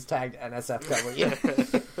time is tagged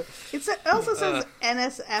NSFW. It also says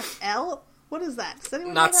NSFL. What is that? Does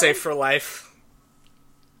anyone know Not that safe one? for life.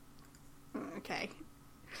 Okay.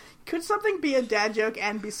 Could something be a dad joke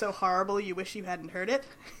and be so horrible you wish you hadn't heard it?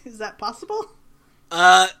 Is that possible?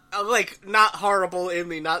 Like, not horrible in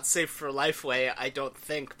the not safe for life way, I don't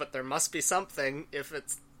think, but there must be something if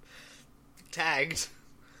it's tagged.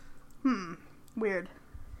 Weird.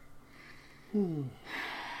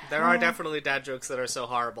 There are definitely dad jokes that are so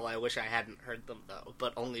horrible I wish I hadn't heard them, though,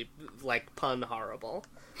 but only, like, pun horrible.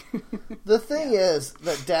 The thing is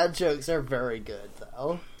that dad jokes are very good,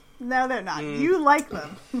 though. No, they're not. You like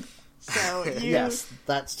them. So Yes,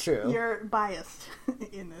 that's true. you're biased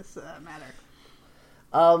in this matter.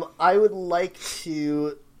 I would like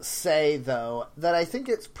to say, though, that I think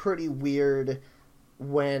it's pretty weird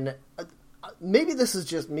when... maybe this is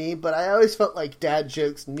just me, but I always felt like dad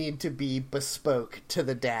jokes need to be bespoke to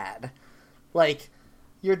the dad. Like,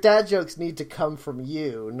 your dad jokes need to come from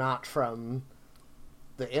you, not from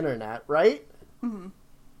the internet, right? Mm-hmm.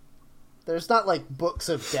 There's not, like, books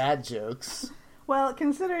of dad jokes. Well,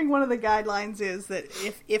 considering one of the guidelines is that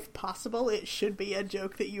if possible, it should be a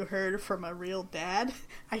joke that you heard from a real dad,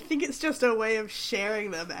 I think it's just a way of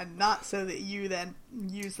sharing them and not so that you then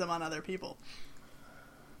use them on other people.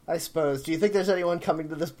 I suppose. Do you think there's anyone coming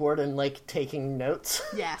to this board and, like, taking notes?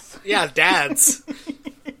 Yes. Yeah, dads.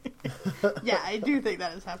 Yeah, I do think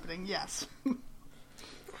that is happening, yes.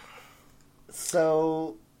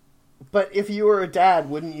 So... But if you were a dad,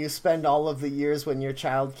 wouldn't you spend all of the years when your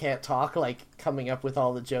child can't talk, like, coming up with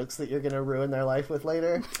all the jokes that you're going to ruin their life with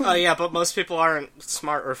later? Oh, yeah, but most people aren't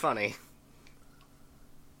smart or funny.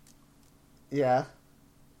 Yeah.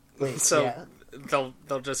 Wait, So yeah.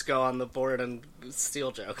 they'll just go on the board and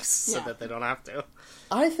steal jokes so Yeah. that they don't have to.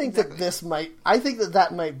 I think that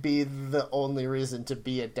that might be the only reason to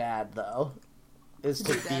be a dad, though. Is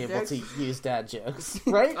to Do be dad able jokes? to use dad jokes,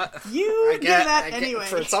 right? You do that I get anyway.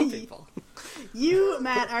 for some people. You,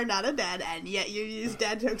 Matt, are not a dad, and yet you use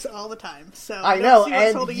dad jokes all the time. So I don't know, see what's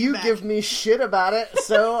and holding you back. give me shit about it,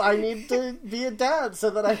 so I need to be a dad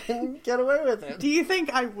so that I can get away with it. Do you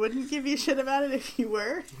think I wouldn't give you shit about it if you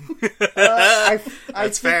were? I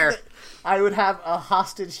That's think fair. that I would have a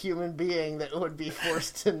hostage human being that would be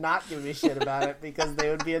forced to not give me shit about it because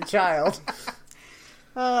they would be a child.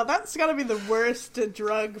 That's gotta be the worst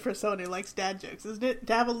drug for someone who likes dad jokes, isn't it?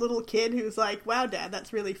 To have a little kid who's like, wow, Dad,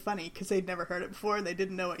 that's really funny, because they'd never heard it before and they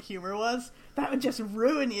didn't know what humor was. That would just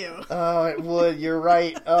ruin you. Oh, it would. You're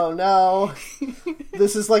right. Oh, no.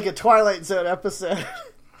 This is like a Twilight Zone episode.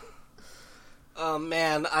 Oh,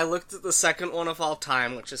 man, I looked at the second one of all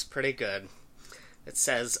time, which is pretty good. It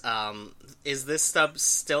says, is this stub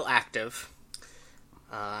still active?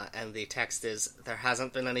 And the text is, there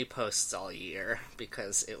hasn't been any posts all year,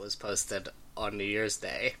 because it was posted on New Year's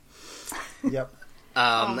Day. Yep.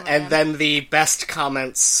 And then the best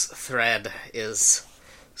comments thread is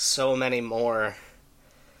so many more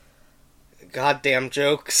goddamn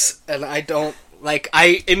jokes, and I don't, like,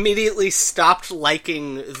 I immediately stopped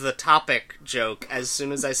liking the topic joke as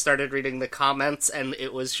soon as I started reading the comments, and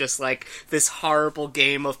it was just, like, this horrible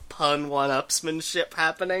game of pun one-upsmanship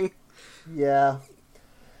happening. Yeah.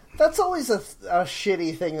 That's always a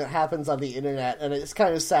shitty thing that happens on the internet, and it's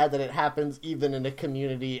kind of sad that it happens even in a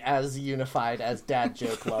community as unified as dad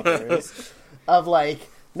joke lovers. Of, like,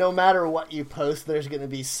 no matter what you post, there's going to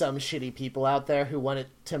be some shitty people out there who want it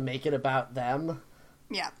to make it about them.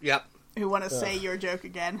 Yeah. Yep. Who want to say your joke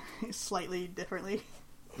again, slightly differently.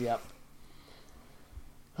 Yep.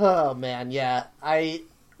 Oh, man, yeah.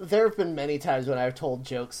 There have been many times when I've told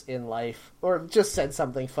jokes in life, or just said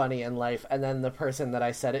something funny in life, and then the person that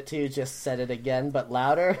I said it to just said it again, but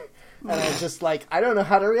louder. And I was just like, I don't know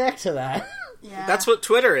how to react to that. Yeah. That's what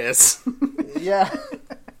Twitter is. Yeah.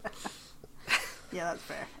 Yeah, that's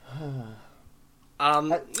fair.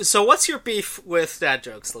 So what's your beef with dad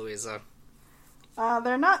jokes, Louisa?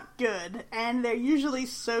 They're not good, and they're usually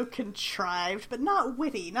so contrived, but not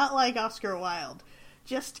witty, not like Oscar Wilde.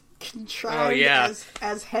 Just contrived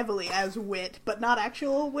as heavily as wit, but not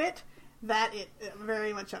actual wit, that it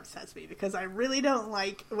very much upsets me, because I really don't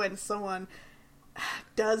like when someone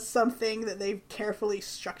does something that they've carefully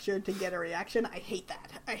structured to get a reaction. I hate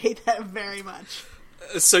that. I hate that very much.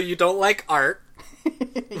 So you don't like art?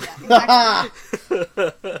 Yeah, exactly.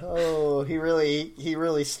 Oh, he really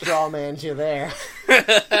strawmanned you there.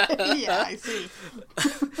 Yeah, I see.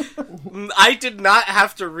 I did not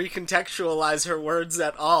have to recontextualize her words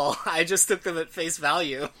at all. I just took them at face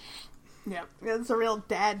value. Yep, it's a real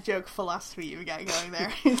dad joke philosophy you've got going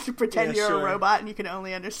there. Is to pretend Yeah, you're sure. a robot and you can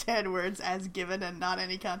only understand words as given and not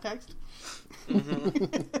any context.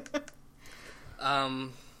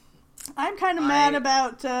 I'm kind of mad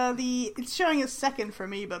about it's showing a second for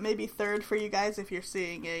me, but maybe third for you guys if you're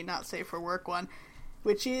seeing a not safe for work one,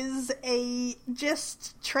 which is a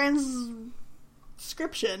just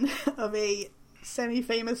transcription of a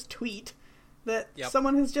semi-famous tweet that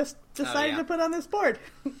someone has just decided to put on this board.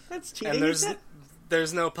 That's cheating. And isn't it?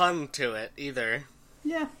 there's no pun to it either.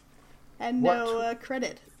 Yeah, and no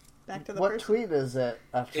credit back to the What person. tweet is it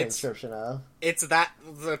a transcription of? It's that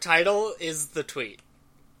the title is the tweet.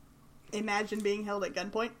 Imagine being held at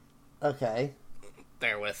gunpoint. Okay.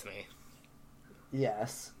 Bear with me.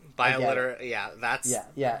 Yes. By I a get letter, it. yeah, that's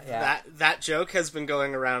Yeah. That joke has been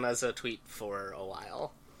going around as a tweet for a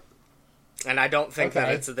while, and I don't think that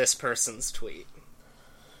Okay. it's this person's tweet.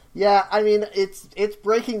 Yeah, I mean, it's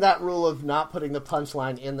breaking that rule of not putting the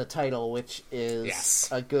punchline in the title, which is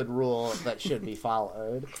a good rule that should be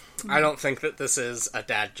followed. I don't think that this is a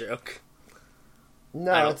dad joke.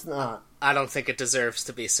 No, it's not. I don't think it deserves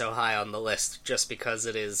to be so high on the list just because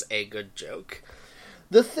it is a good joke.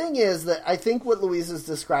 The thing is that I think what Louise is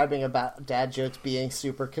describing about dad jokes being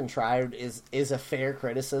super contrived is a fair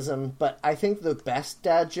criticism, but I think the best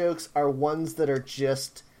dad jokes are ones that are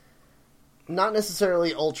just not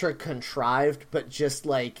necessarily ultra contrived, but just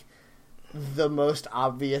like the most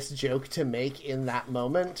obvious joke to make in that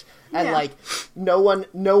moment. And like no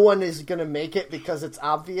one is gonna make it because it's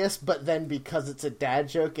obvious, but then because it's a dad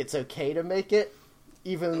joke it's okay to make it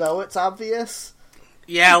even though it's obvious.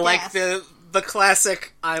 Yeah, like the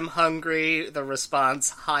classic I'm hungry, the response,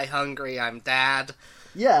 hi hungry, I'm dad.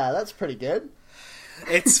 Yeah, that's pretty good.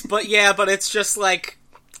 But it's just like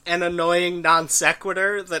an annoying non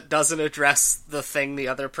sequitur that doesn't address the thing the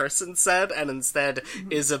other person said and instead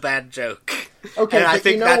is a bad joke. Okay, and I but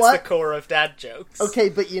think you know that's what? the core of dad jokes. Okay,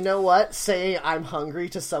 but you know what? Saying I'm hungry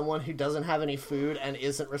to someone who doesn't have any food and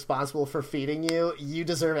isn't responsible for feeding you, you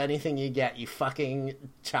deserve anything you get, you fucking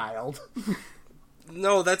child.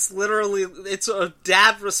 No, that's literally, it's a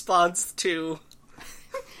dad response to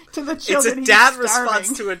the children. It's a dad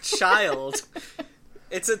response to a child.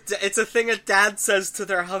 It's a thing a dad says to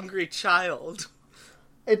their hungry child.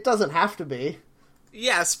 It doesn't have to be.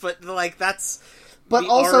 Yes, but like that's but the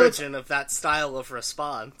also origin of that style of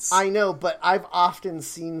response. I know, but I've often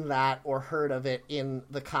seen that or heard of it in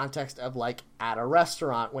the context of like at a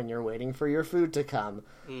restaurant when you're waiting for your food to come.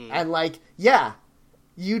 And like, yeah,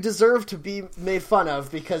 you deserve to be made fun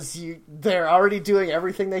of because they're already doing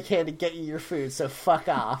everything they can to get you your food, so fuck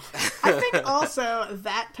off. I think also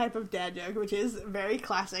that type of dad joke, which is very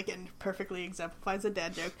classic and perfectly exemplifies a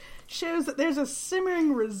dad joke, shows that there's a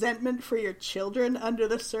simmering resentment for your children under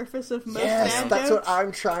the surface of most dad jokes. That's what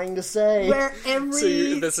I'm trying to say. Where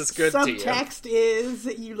every this is good subtext is,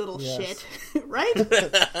 you little shit. Right?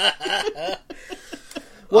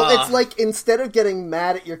 Well, it's like, instead of getting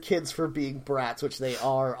mad at your kids for being brats, which they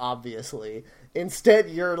are, obviously, instead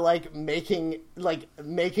you're, like, making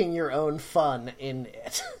your own fun in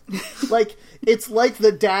it. Like, it's like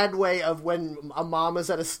the dad way of when a mom is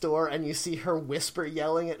at a store and you see her whisper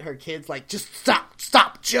yelling at her kids, like, just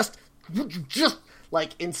stop, just,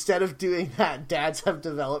 like, instead of doing that, dads have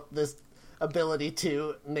developed this ability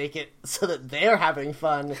to make it so that they're having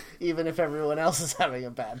fun, even if everyone else is having a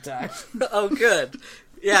bad time. Oh, good.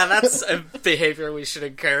 Yeah, that's a behavior we should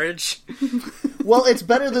encourage. Well, it's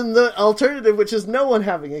better than the alternative, which is no one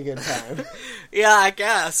having a good time. Yeah, I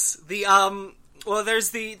guess. Well,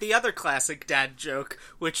 there's the other classic dad joke,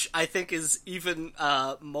 which I think is even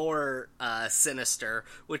more sinister,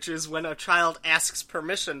 which is when a child asks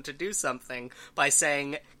permission to do something by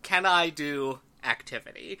saying, "Can I do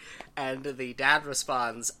activity?" And the dad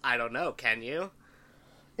responds, "I don't know, can you?"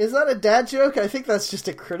 Is that a dad joke? I think that's just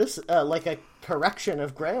a a correction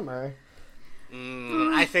of grammar.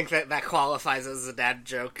 I think that qualifies as a dad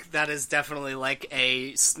joke. That is definitely like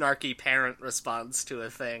a snarky parent response to a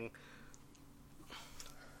thing.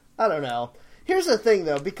 I don't know. Here's the thing,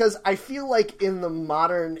 though, because I feel like in the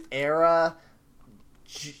modern era,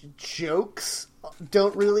 jokes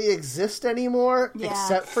don't really exist anymore,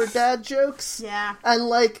 except for dad jokes. Yeah. And,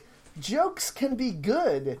 like, jokes can be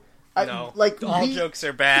good. No, all jokes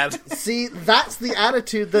are bad. See, that's the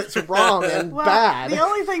attitude that's wrong and bad. The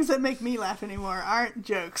only things that make me laugh anymore aren't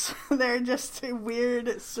jokes. They're just weird,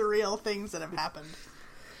 surreal things that have happened.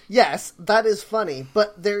 Yes, that is funny,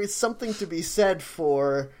 but there is something to be said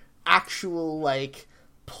for actual, like,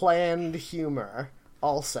 planned humor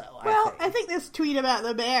also, Well, I think this tweet about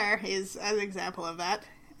the bear is an example of that.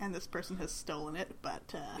 And this person has stolen it, but...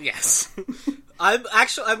 Yes. I'm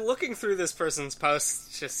looking through this person's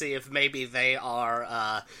posts to see if maybe they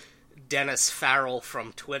are Dennis Farrell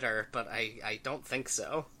from Twitter, but I don't think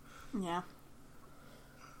so. Yeah.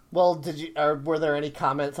 Well, were there any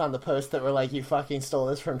comments on the post that were like, you fucking stole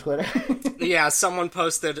this from Twitter? Yeah, someone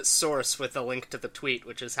posted source with a link to the tweet,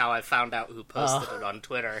 which is how I found out who posted it on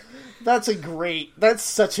Twitter. That's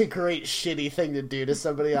such a great shitty thing to do to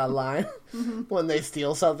somebody online when they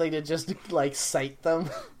steal something, to just, like, cite them.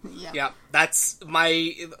 Yeah, that's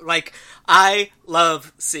I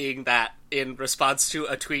love seeing that in response to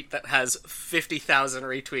a tweet that has 50,000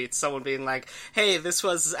 retweets, someone being like, hey, this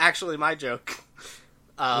was actually my joke.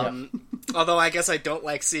 Although I guess I don't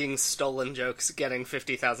like seeing stolen jokes getting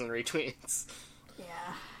 50,000 retweets. Yeah.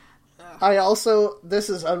 This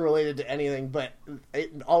is unrelated to anything, but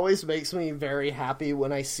it always makes me very happy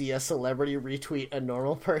when I see a celebrity retweet a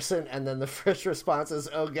normal person, and then the first response is,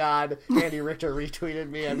 oh god, Andy Richter retweeted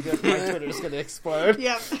me, my Twitter's gonna explode.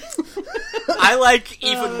 Yep. I like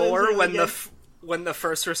even more really when good. when the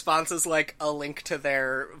first response is like a link to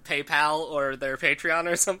their PayPal or their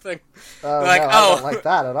Patreon or something. Oh, like, no, I don't like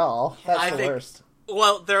that at all. That's the worst.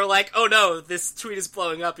 Well, they're like, oh no, this tweet is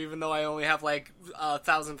blowing up even though I only have like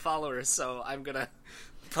 1,000 followers, so I'm gonna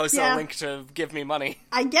post a link to give me money.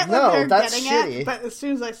 I get what they're getting at, but as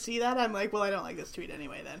soon as I see that, I'm like, well, I don't like this tweet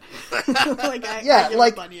anyway then. Like, I give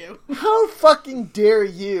up on you. How fucking dare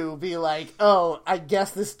you be like, oh, I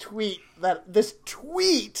guess this tweet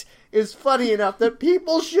is funny enough that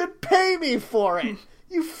people should pay me for it.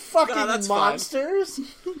 You fucking monsters.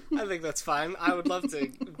 I think that's fine. I would love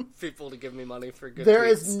people to give me money for good There tweets.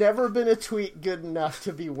 has never been a tweet good enough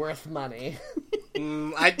to be worth money.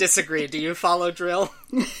 I disagree. Do you follow Drill?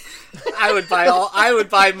 I would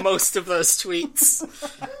buy most of those tweets.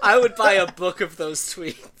 I would buy a book of those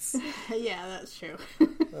tweets. Yeah, that's true.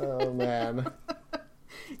 Oh, man.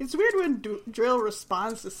 It's weird when Drill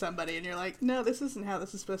responds to somebody and you're like, no, this isn't how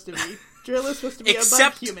this is supposed to be. Drill is supposed to be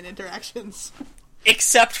above human interactions.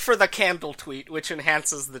 Except for the candle tweet, which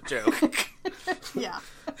enhances the joke. Yeah.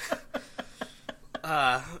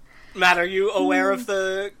 Matt, are you aware of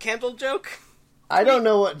the candle joke? I don't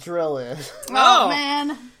know what Drill is. Oh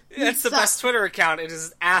man. It's the best Twitter account. It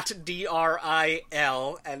is at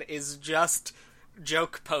DRIL and is just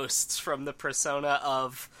joke posts from the persona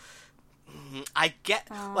of...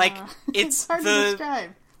 it's hard to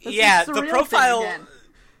describe. The profile...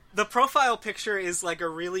 The profile picture is like a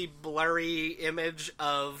really blurry image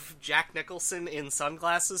of Jack Nicholson in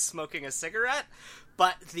sunglasses smoking a cigarette,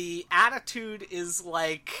 but the attitude is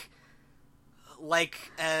like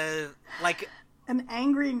an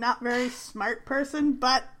angry, not very smart person,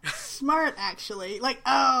 but smart actually. Like,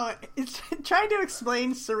 it's trying to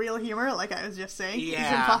explain surreal humor, like I was just saying, is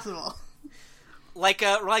impossible. Like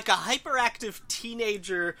a hyperactive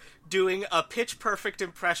teenager doing a pitch-perfect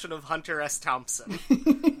impression of Hunter S. Thompson.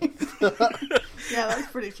 Yeah, that's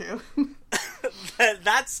pretty true.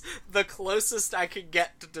 That's the closest I could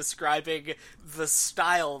get to describing the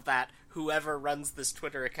style that whoever runs this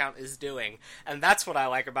Twitter account is doing. And that's what I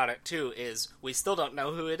like about it, too, is we still don't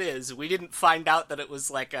know who it is. We didn't find out that it was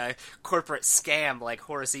like a corporate scam like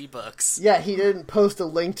Horse eBooks. Yeah, he didn't post a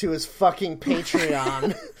link to his fucking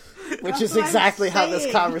Patreon. Which is exactly how this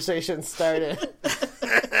conversation started.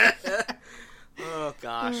 Oh,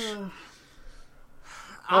 gosh.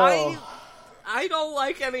 I don't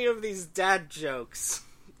like any of these dad jokes.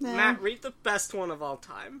 No. Matt, read the best one of all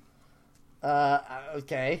time.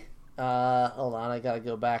 Okay. Hold on, I gotta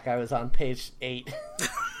go back. I was on page 8.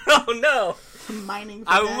 Oh, no. Mining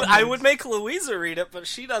for I would make Louisa read it, but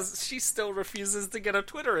she still refuses to get a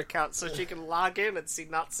Twitter account so she can log in and see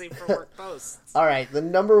not safe for work posts. Alright, the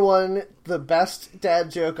number one, the best dad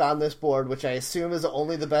joke on this board, which I assume is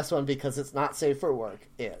only the best one because it's not safe for work,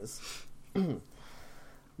 is...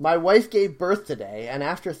 My wife gave birth today, and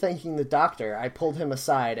after thanking the doctor, I pulled him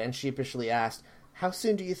aside and sheepishly asked, "How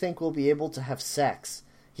soon do you think we'll be able to have sex?"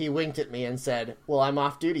 He winked at me and said, "Well, I'm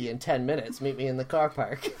off duty in 10 minutes. Meet me in the car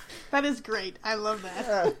park." That is great. I love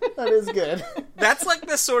that. That is good. That's like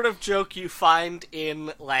the sort of joke you find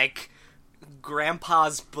in, like,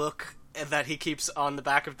 Grandpa's book that he keeps on the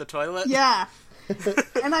back of the toilet. Yeah.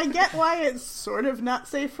 And I get why it's sort of not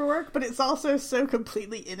safe for work, but it's also so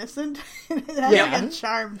completely innocent. It has like a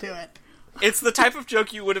charm to it. It's the type of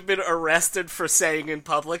joke you would have been arrested for saying in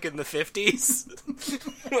public in the 50s.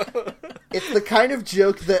 It's the kind of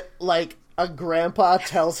joke that, like, a grandpa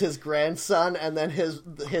tells his grandson, and then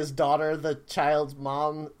his daughter, the child's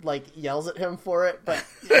mom, like, yells at him for it, but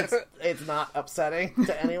it's not upsetting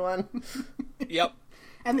to anyone. Yep.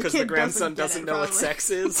 Because the grandson doesn't know what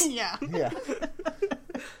sex is. Yeah.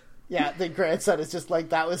 Yeah, the grandson is just like,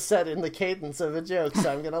 that was said in the cadence of a joke, so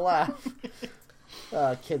I'm gonna laugh.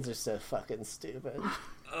 Kids are so fucking stupid.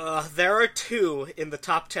 There are two in the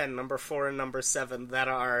top 10, number 4 and number 7, that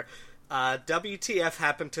are WTF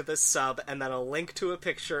happened to this sub, and then a link to a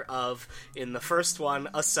picture of, in the first one,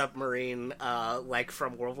 a submarine, like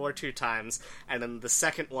from World War II times, and in the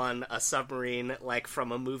second one, a submarine, like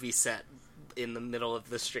from a movie set in the middle of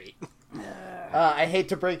the street. I hate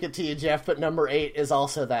to break it to you, Jeff, but number 8 is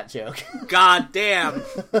also that joke. God damn!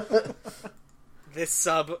 What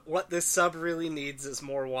this sub really needs is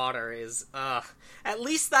more water, at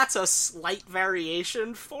least that's a slight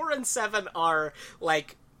variation. 4 and 7 are,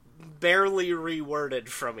 like, barely reworded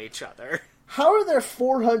from each other. How are there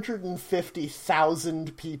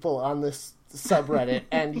 450,000 people on this subreddit,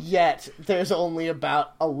 and yet there's only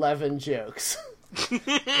about 11 jokes?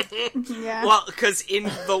 Yeah. Well, because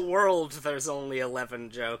in the world, there's only 11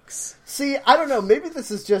 jokes. See, I don't know, maybe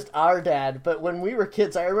this is just our dad, but when we were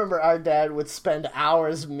kids, I remember our dad would spend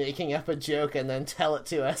hours making up a joke and then tell it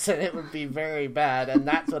to us, and it would be very bad, and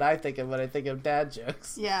that's what I think of when I think of dad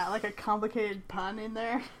jokes. Yeah, like a complicated pun in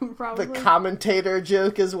there, probably. The commentator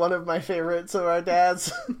joke is one of my favorites of our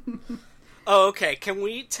dad's. Oh, okay. Can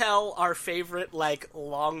we tell our favorite, like,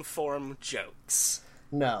 long-form jokes?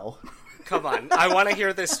 No. Come on. I want to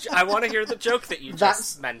hear this. I want to hear the joke that you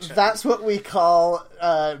just mentioned. That's what we call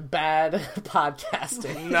bad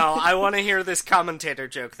podcasting. No, I want to hear this commentator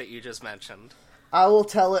joke that you just mentioned. I will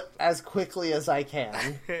tell it as quickly as I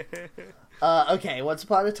can. Okay, once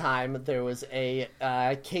upon a time, there was a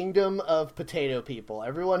kingdom of potato people.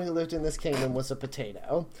 Everyone who lived in this kingdom was a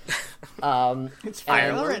potato. It's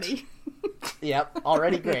fine already. Yep,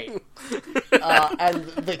 already great. And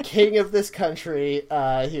the king of this country,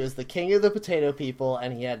 he was the king of the potato people,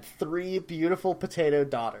 and he had 3 beautiful potato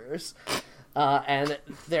daughters. And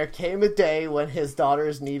there came a day when his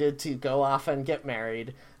daughters needed to go off and get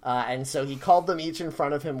married, and so he called them each in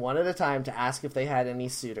front of him one at a time to ask if they had any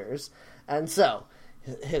suitors. And so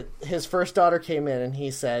his first daughter came in, and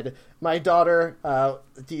he said, "My daughter,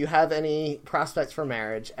 do you have any prospects for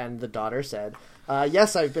marriage?" And the daughter said,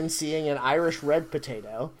 "Yes, I've been seeing an Irish red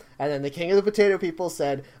potato." And then the king of the potato people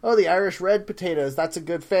said, "Oh, the Irish red potatoes, that's a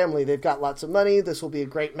good family. They've got lots of money. This will be a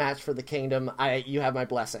great match for the kingdom. You have my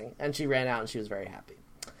blessing." And she ran out, and she was very happy.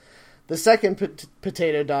 The second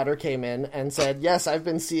potato daughter came in and said, "Yes, I've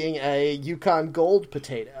been seeing a Yukon gold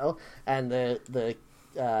potato." And the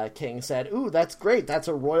king said, "Ooh, that's great. That's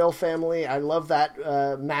a royal family. I love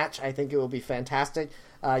that match. I think it will be fantastic.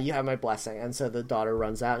 You have my blessing." And so the daughter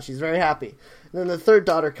runs out. She's very happy. And then the third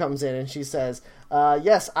daughter comes in and she says,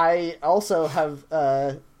 "Yes, I also have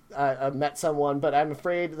met someone, but I'm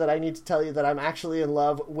afraid that I need to tell you that I'm actually in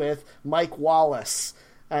love with Mike Wallace."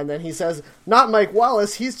 And then he says, "Not Mike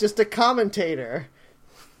Wallace, he's just a commentator."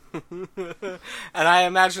 And I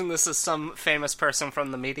imagine this is some famous person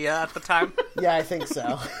from the media at the time. Yeah, I think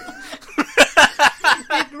so.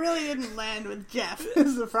 It really didn't land with Jeff,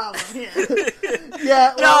 is the problem here.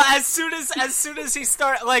 Yeah. Well, No, as soon as he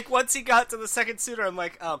once he got to the second suitor, I'm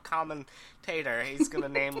like, oh, commentator. He's gonna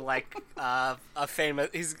name like a famous.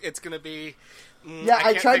 It's gonna be.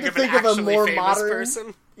 I tried to think of a more modern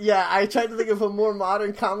person. Yeah, I tried to think of a more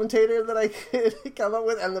modern commentator that I could come up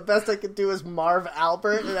with, and the best I could do is Marv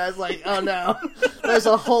Albert, and I was like, oh no, there's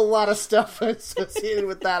a whole lot of stuff associated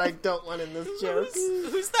with that I don't want in this joke.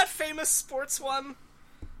 Who's that famous sports one?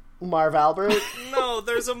 Marv Albert? No,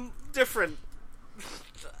 there's a different...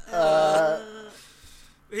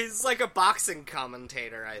 He's like a boxing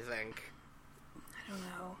commentator, I think. I don't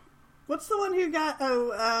know. What's the one who got...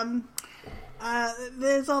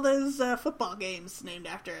 there's all those football games named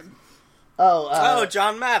after him.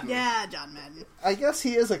 John Madden. Yeah, John Madden. I guess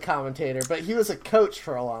he is a commentator, but he was a coach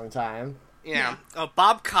for a long time. Yeah. Oh,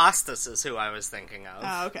 Bob Costas is who I was thinking of.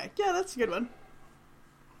 Oh, okay. Yeah, that's a good one.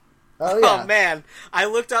 Oh, yeah. Oh, man. I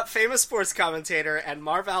looked up famous sports commentator, and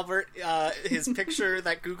Marv Albert, his picture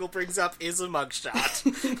that Google brings up is a mugshot.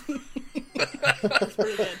 That's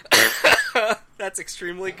pretty good. That's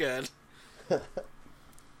extremely good.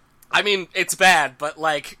 I mean, it's bad, but,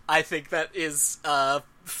 like, I think that is a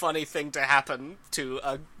funny thing to happen to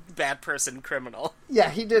a bad person criminal. Yeah,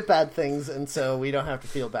 he did bad things, and so we don't have to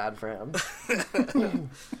feel bad for him.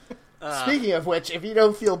 Speaking of which, if you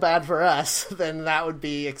don't feel bad for us, then that would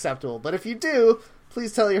be acceptable. But if you do,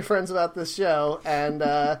 please tell your friends about this show and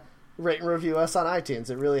rate and review us on iTunes.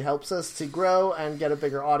 It really helps us to grow and get a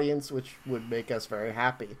bigger audience, which would make us very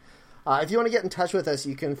happy. If you want to get in touch with us,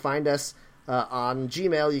 you can find us on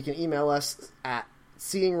Gmail. You can email us at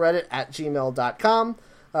seeingreddit@gmail.com,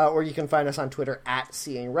 or you can find us on Twitter at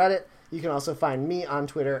seeingreddit. You can also find me on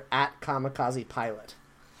Twitter at kamikazepilot.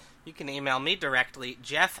 You can email me directly,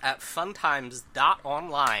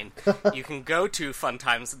 jeff@funtimes.online. You can go to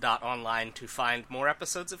funtimes.online to find more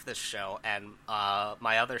episodes of this show and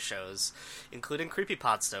my other shows, including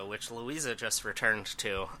Creepypasta, which Louisa just returned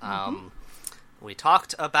to. We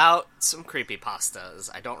talked about some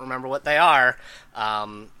creepypastas. I don't remember what they are.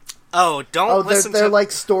 Listen they're to...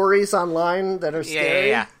 like stories online that are scary?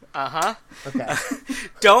 Yeah. Uh-huh. Okay.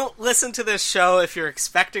 Don't listen to this show if you're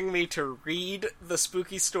expecting me to read the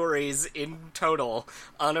spooky stories in total,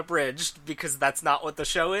 unabridged, because that's not what the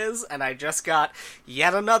show is, and I just got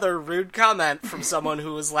yet another rude comment from someone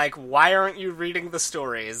who was like, why aren't you reading the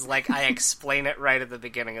stories? Like, I explain it right at the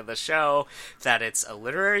beginning of the show, that it's a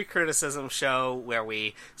literary criticism show where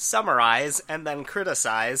we summarize and then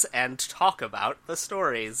criticize and talk about the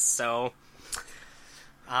stories, so...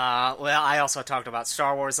 Well, I also talked about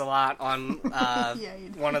Star Wars a lot on Yeah, you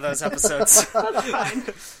did. one of those episodes. Fine.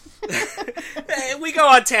 We go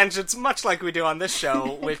on tangents, much like we do on this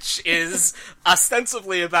show, which is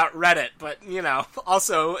ostensibly about Reddit, but,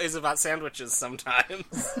 also is about sandwiches sometimes.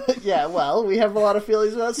 Yeah, well, we have a lot of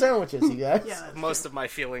feelings about sandwiches, you guys. Yeah, that's Most of my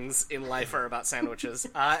feelings in life are about sandwiches.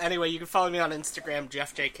 Anyway, you can follow me on Instagram,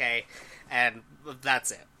 JeffJK, and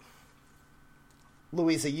that's it.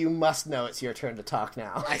 Louisa, you must know it's your turn to talk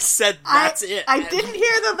now. I said that's it. I didn't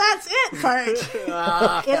hear the "that's it" part.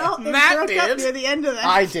 It Matt broke up did. near the end of that.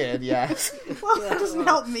 I did, yes. Well, that doesn't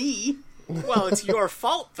help me. Well, it's your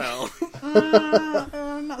fault, though.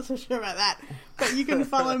 I'm not so sure about that. But you can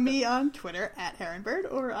follow me on Twitter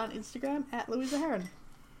 @HeronBird or on Instagram @Louisa Heron.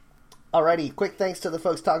 Alrighty, quick thanks to the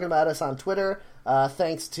folks talking about us on Twitter.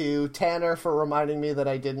 Thanks to Tanner for reminding me that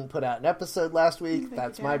I didn't put out an episode last week. Thank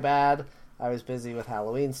That's you, my Tanner. bad. I was busy with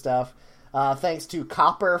Halloween stuff. Thanks to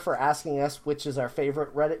Copper for asking us which is our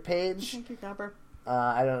favorite Reddit page. Thank you, Copper.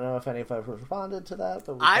 I don't know if any of us responded to that,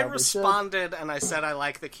 but we I probably responded, and I said I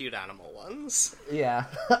like the cute animal ones. should. Yeah,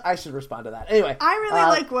 I should respond to that. Anyway, I really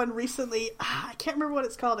like one recently. I can't remember what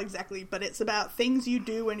it's called exactly, but it's about things you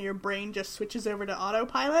do when your brain just switches over to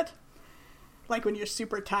autopilot. Like when you're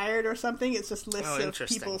super tired or something, it's just lists of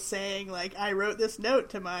interesting. people saying, like, I wrote this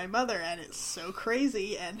note to my mother, and it's so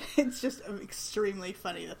crazy, and it's just extremely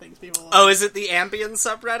funny, the things people Oh, is it the Ambien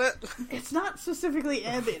subreddit? It's not specifically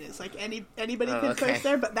ambient, it's like anybody can okay. post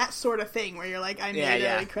there, but that sort of thing, where you're like, I Yeah, made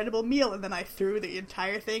yeah. an incredible meal, and then I threw the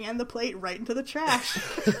entire thing and the plate right into the trash.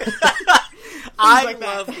 I like that.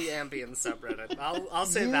 love the Ambien subreddit. I'll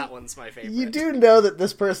say that one's my favorite. you do know that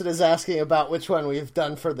this person is asking about which one we've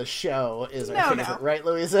done for the show is our No, favorite, no. right,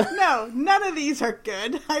 Louisa? No, none of these are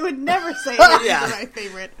good. I would never say that Yeah. these are my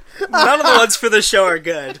favorite. None of the ones for the show are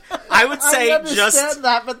good. I would I say understand just...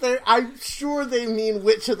 that, but I'm sure they mean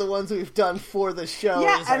which of the ones we've done for the show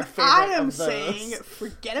Yeah, is our and favorite I am of those. saying,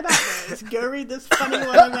 forget about those. Go read this funny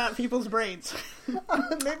one about people's brains.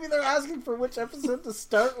 Maybe they're asking for which episode to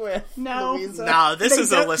start with. No. Louisa. No, this They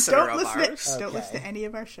is a don't- listener don't of listen ours. To, Don't Okay. listen to any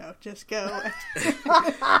of our show. Just go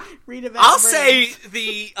read about I'll brains.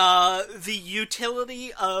 say the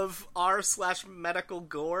utility of r/medical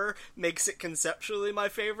gore makes it conceptually my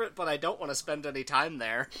favorite, but I don't want to spend any time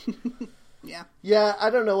there. Yeah. Yeah, I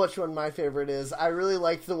don't know which one my favorite is. I really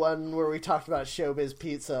liked the one where we talked about Showbiz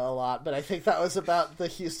Pizza a lot, but I think that was about the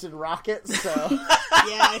Houston Rockets, so...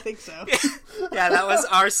 Yeah, I think so. Yeah, that was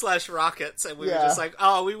r/rockets, and we were Yeah. just like,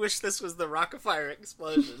 oh, we wish this was the Rockafire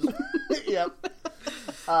explosion. Yep.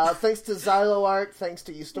 Thanks to XyloArt, thanks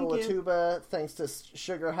to You Stole Thank a you. Tuba, thanks to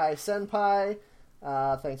Sugar High Senpai,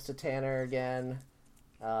 thanks to Tanner again,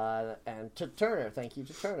 and to Turner. Thank you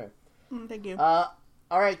to Turner. Thank you.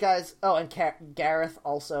 Alright, guys. Oh, and Gareth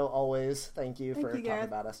also, always, thank you for you, talking Gareth.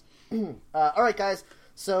 about us. Alright, guys.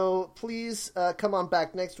 So, please come on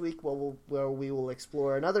back next week where we will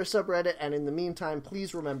explore another subreddit, and in the meantime,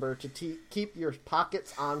 please remember to keep your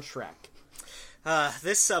pockets on Shrek.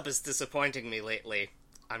 This sub is disappointing me lately.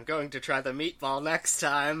 I'm going to try the meatball next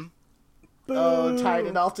time. Oh, tied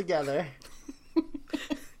it all together.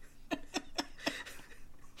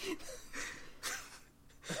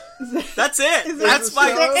 That's it. Is That's there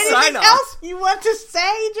my anything sign off. else you want to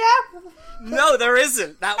say, Jeff? No, there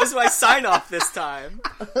isn't. That was my sign off this time.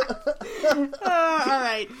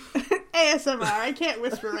 Alright. ASMR. I can't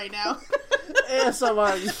whisper right now.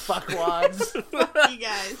 ASMR, you fuckwads. You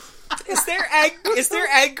guys. Is there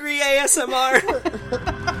angry ASMR?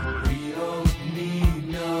 We don't need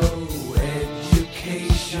no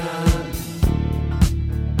education.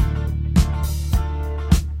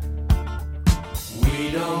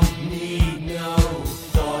 We don't need no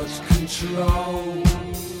thought control.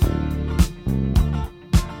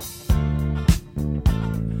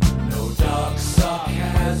 No dark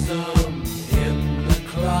sarcasm in the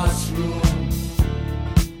classroom.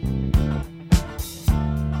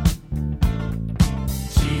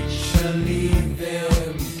 Teacher, leave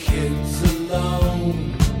them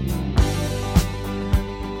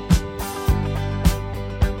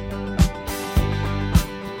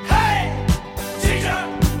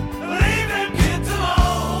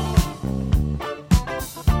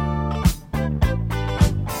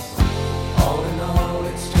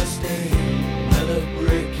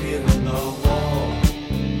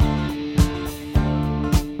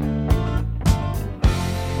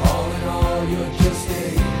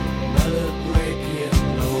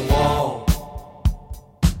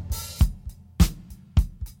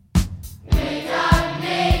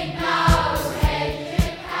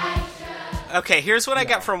Okay, here's what I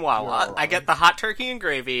get from Wawa. I get the hot turkey and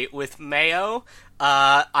gravy with mayo,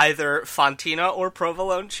 either fontina or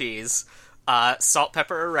provolone cheese, salt,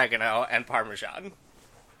 pepper, oregano, and Parmesan.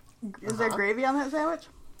 Is there gravy on that sandwich?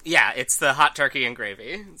 Yeah, it's the hot turkey and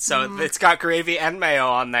gravy. So it's got gravy and mayo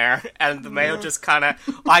on there, and the mayo just kind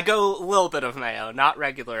of... I go a little bit of mayo, not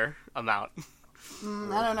regular amount. I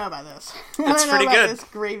don't know about this. It's pretty about good. This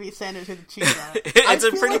gravy sandwich with the cheese on it. It's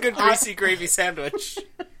a feel pretty like good greasy gravy sandwich.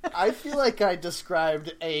 I feel like I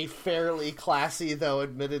described a fairly classy, though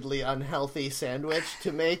admittedly unhealthy sandwich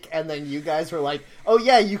to make, and then you guys were like, oh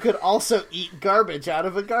yeah, you could also eat garbage out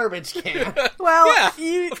of a garbage can. Well,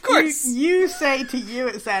 Yeah, of course. You say to you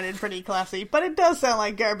it sounded pretty classy, but it does sound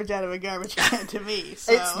like garbage out of a garbage can to me.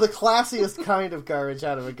 So. It's the classiest kind of garbage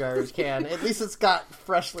out of a garbage can. At least it's got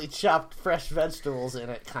freshly chopped fresh vegetables in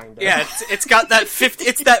it, kind of. Yeah, it's got that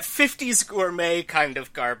it's that 50s gourmet kind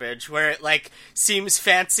of garbage where it like seems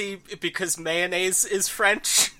fancy because mayonnaise is French.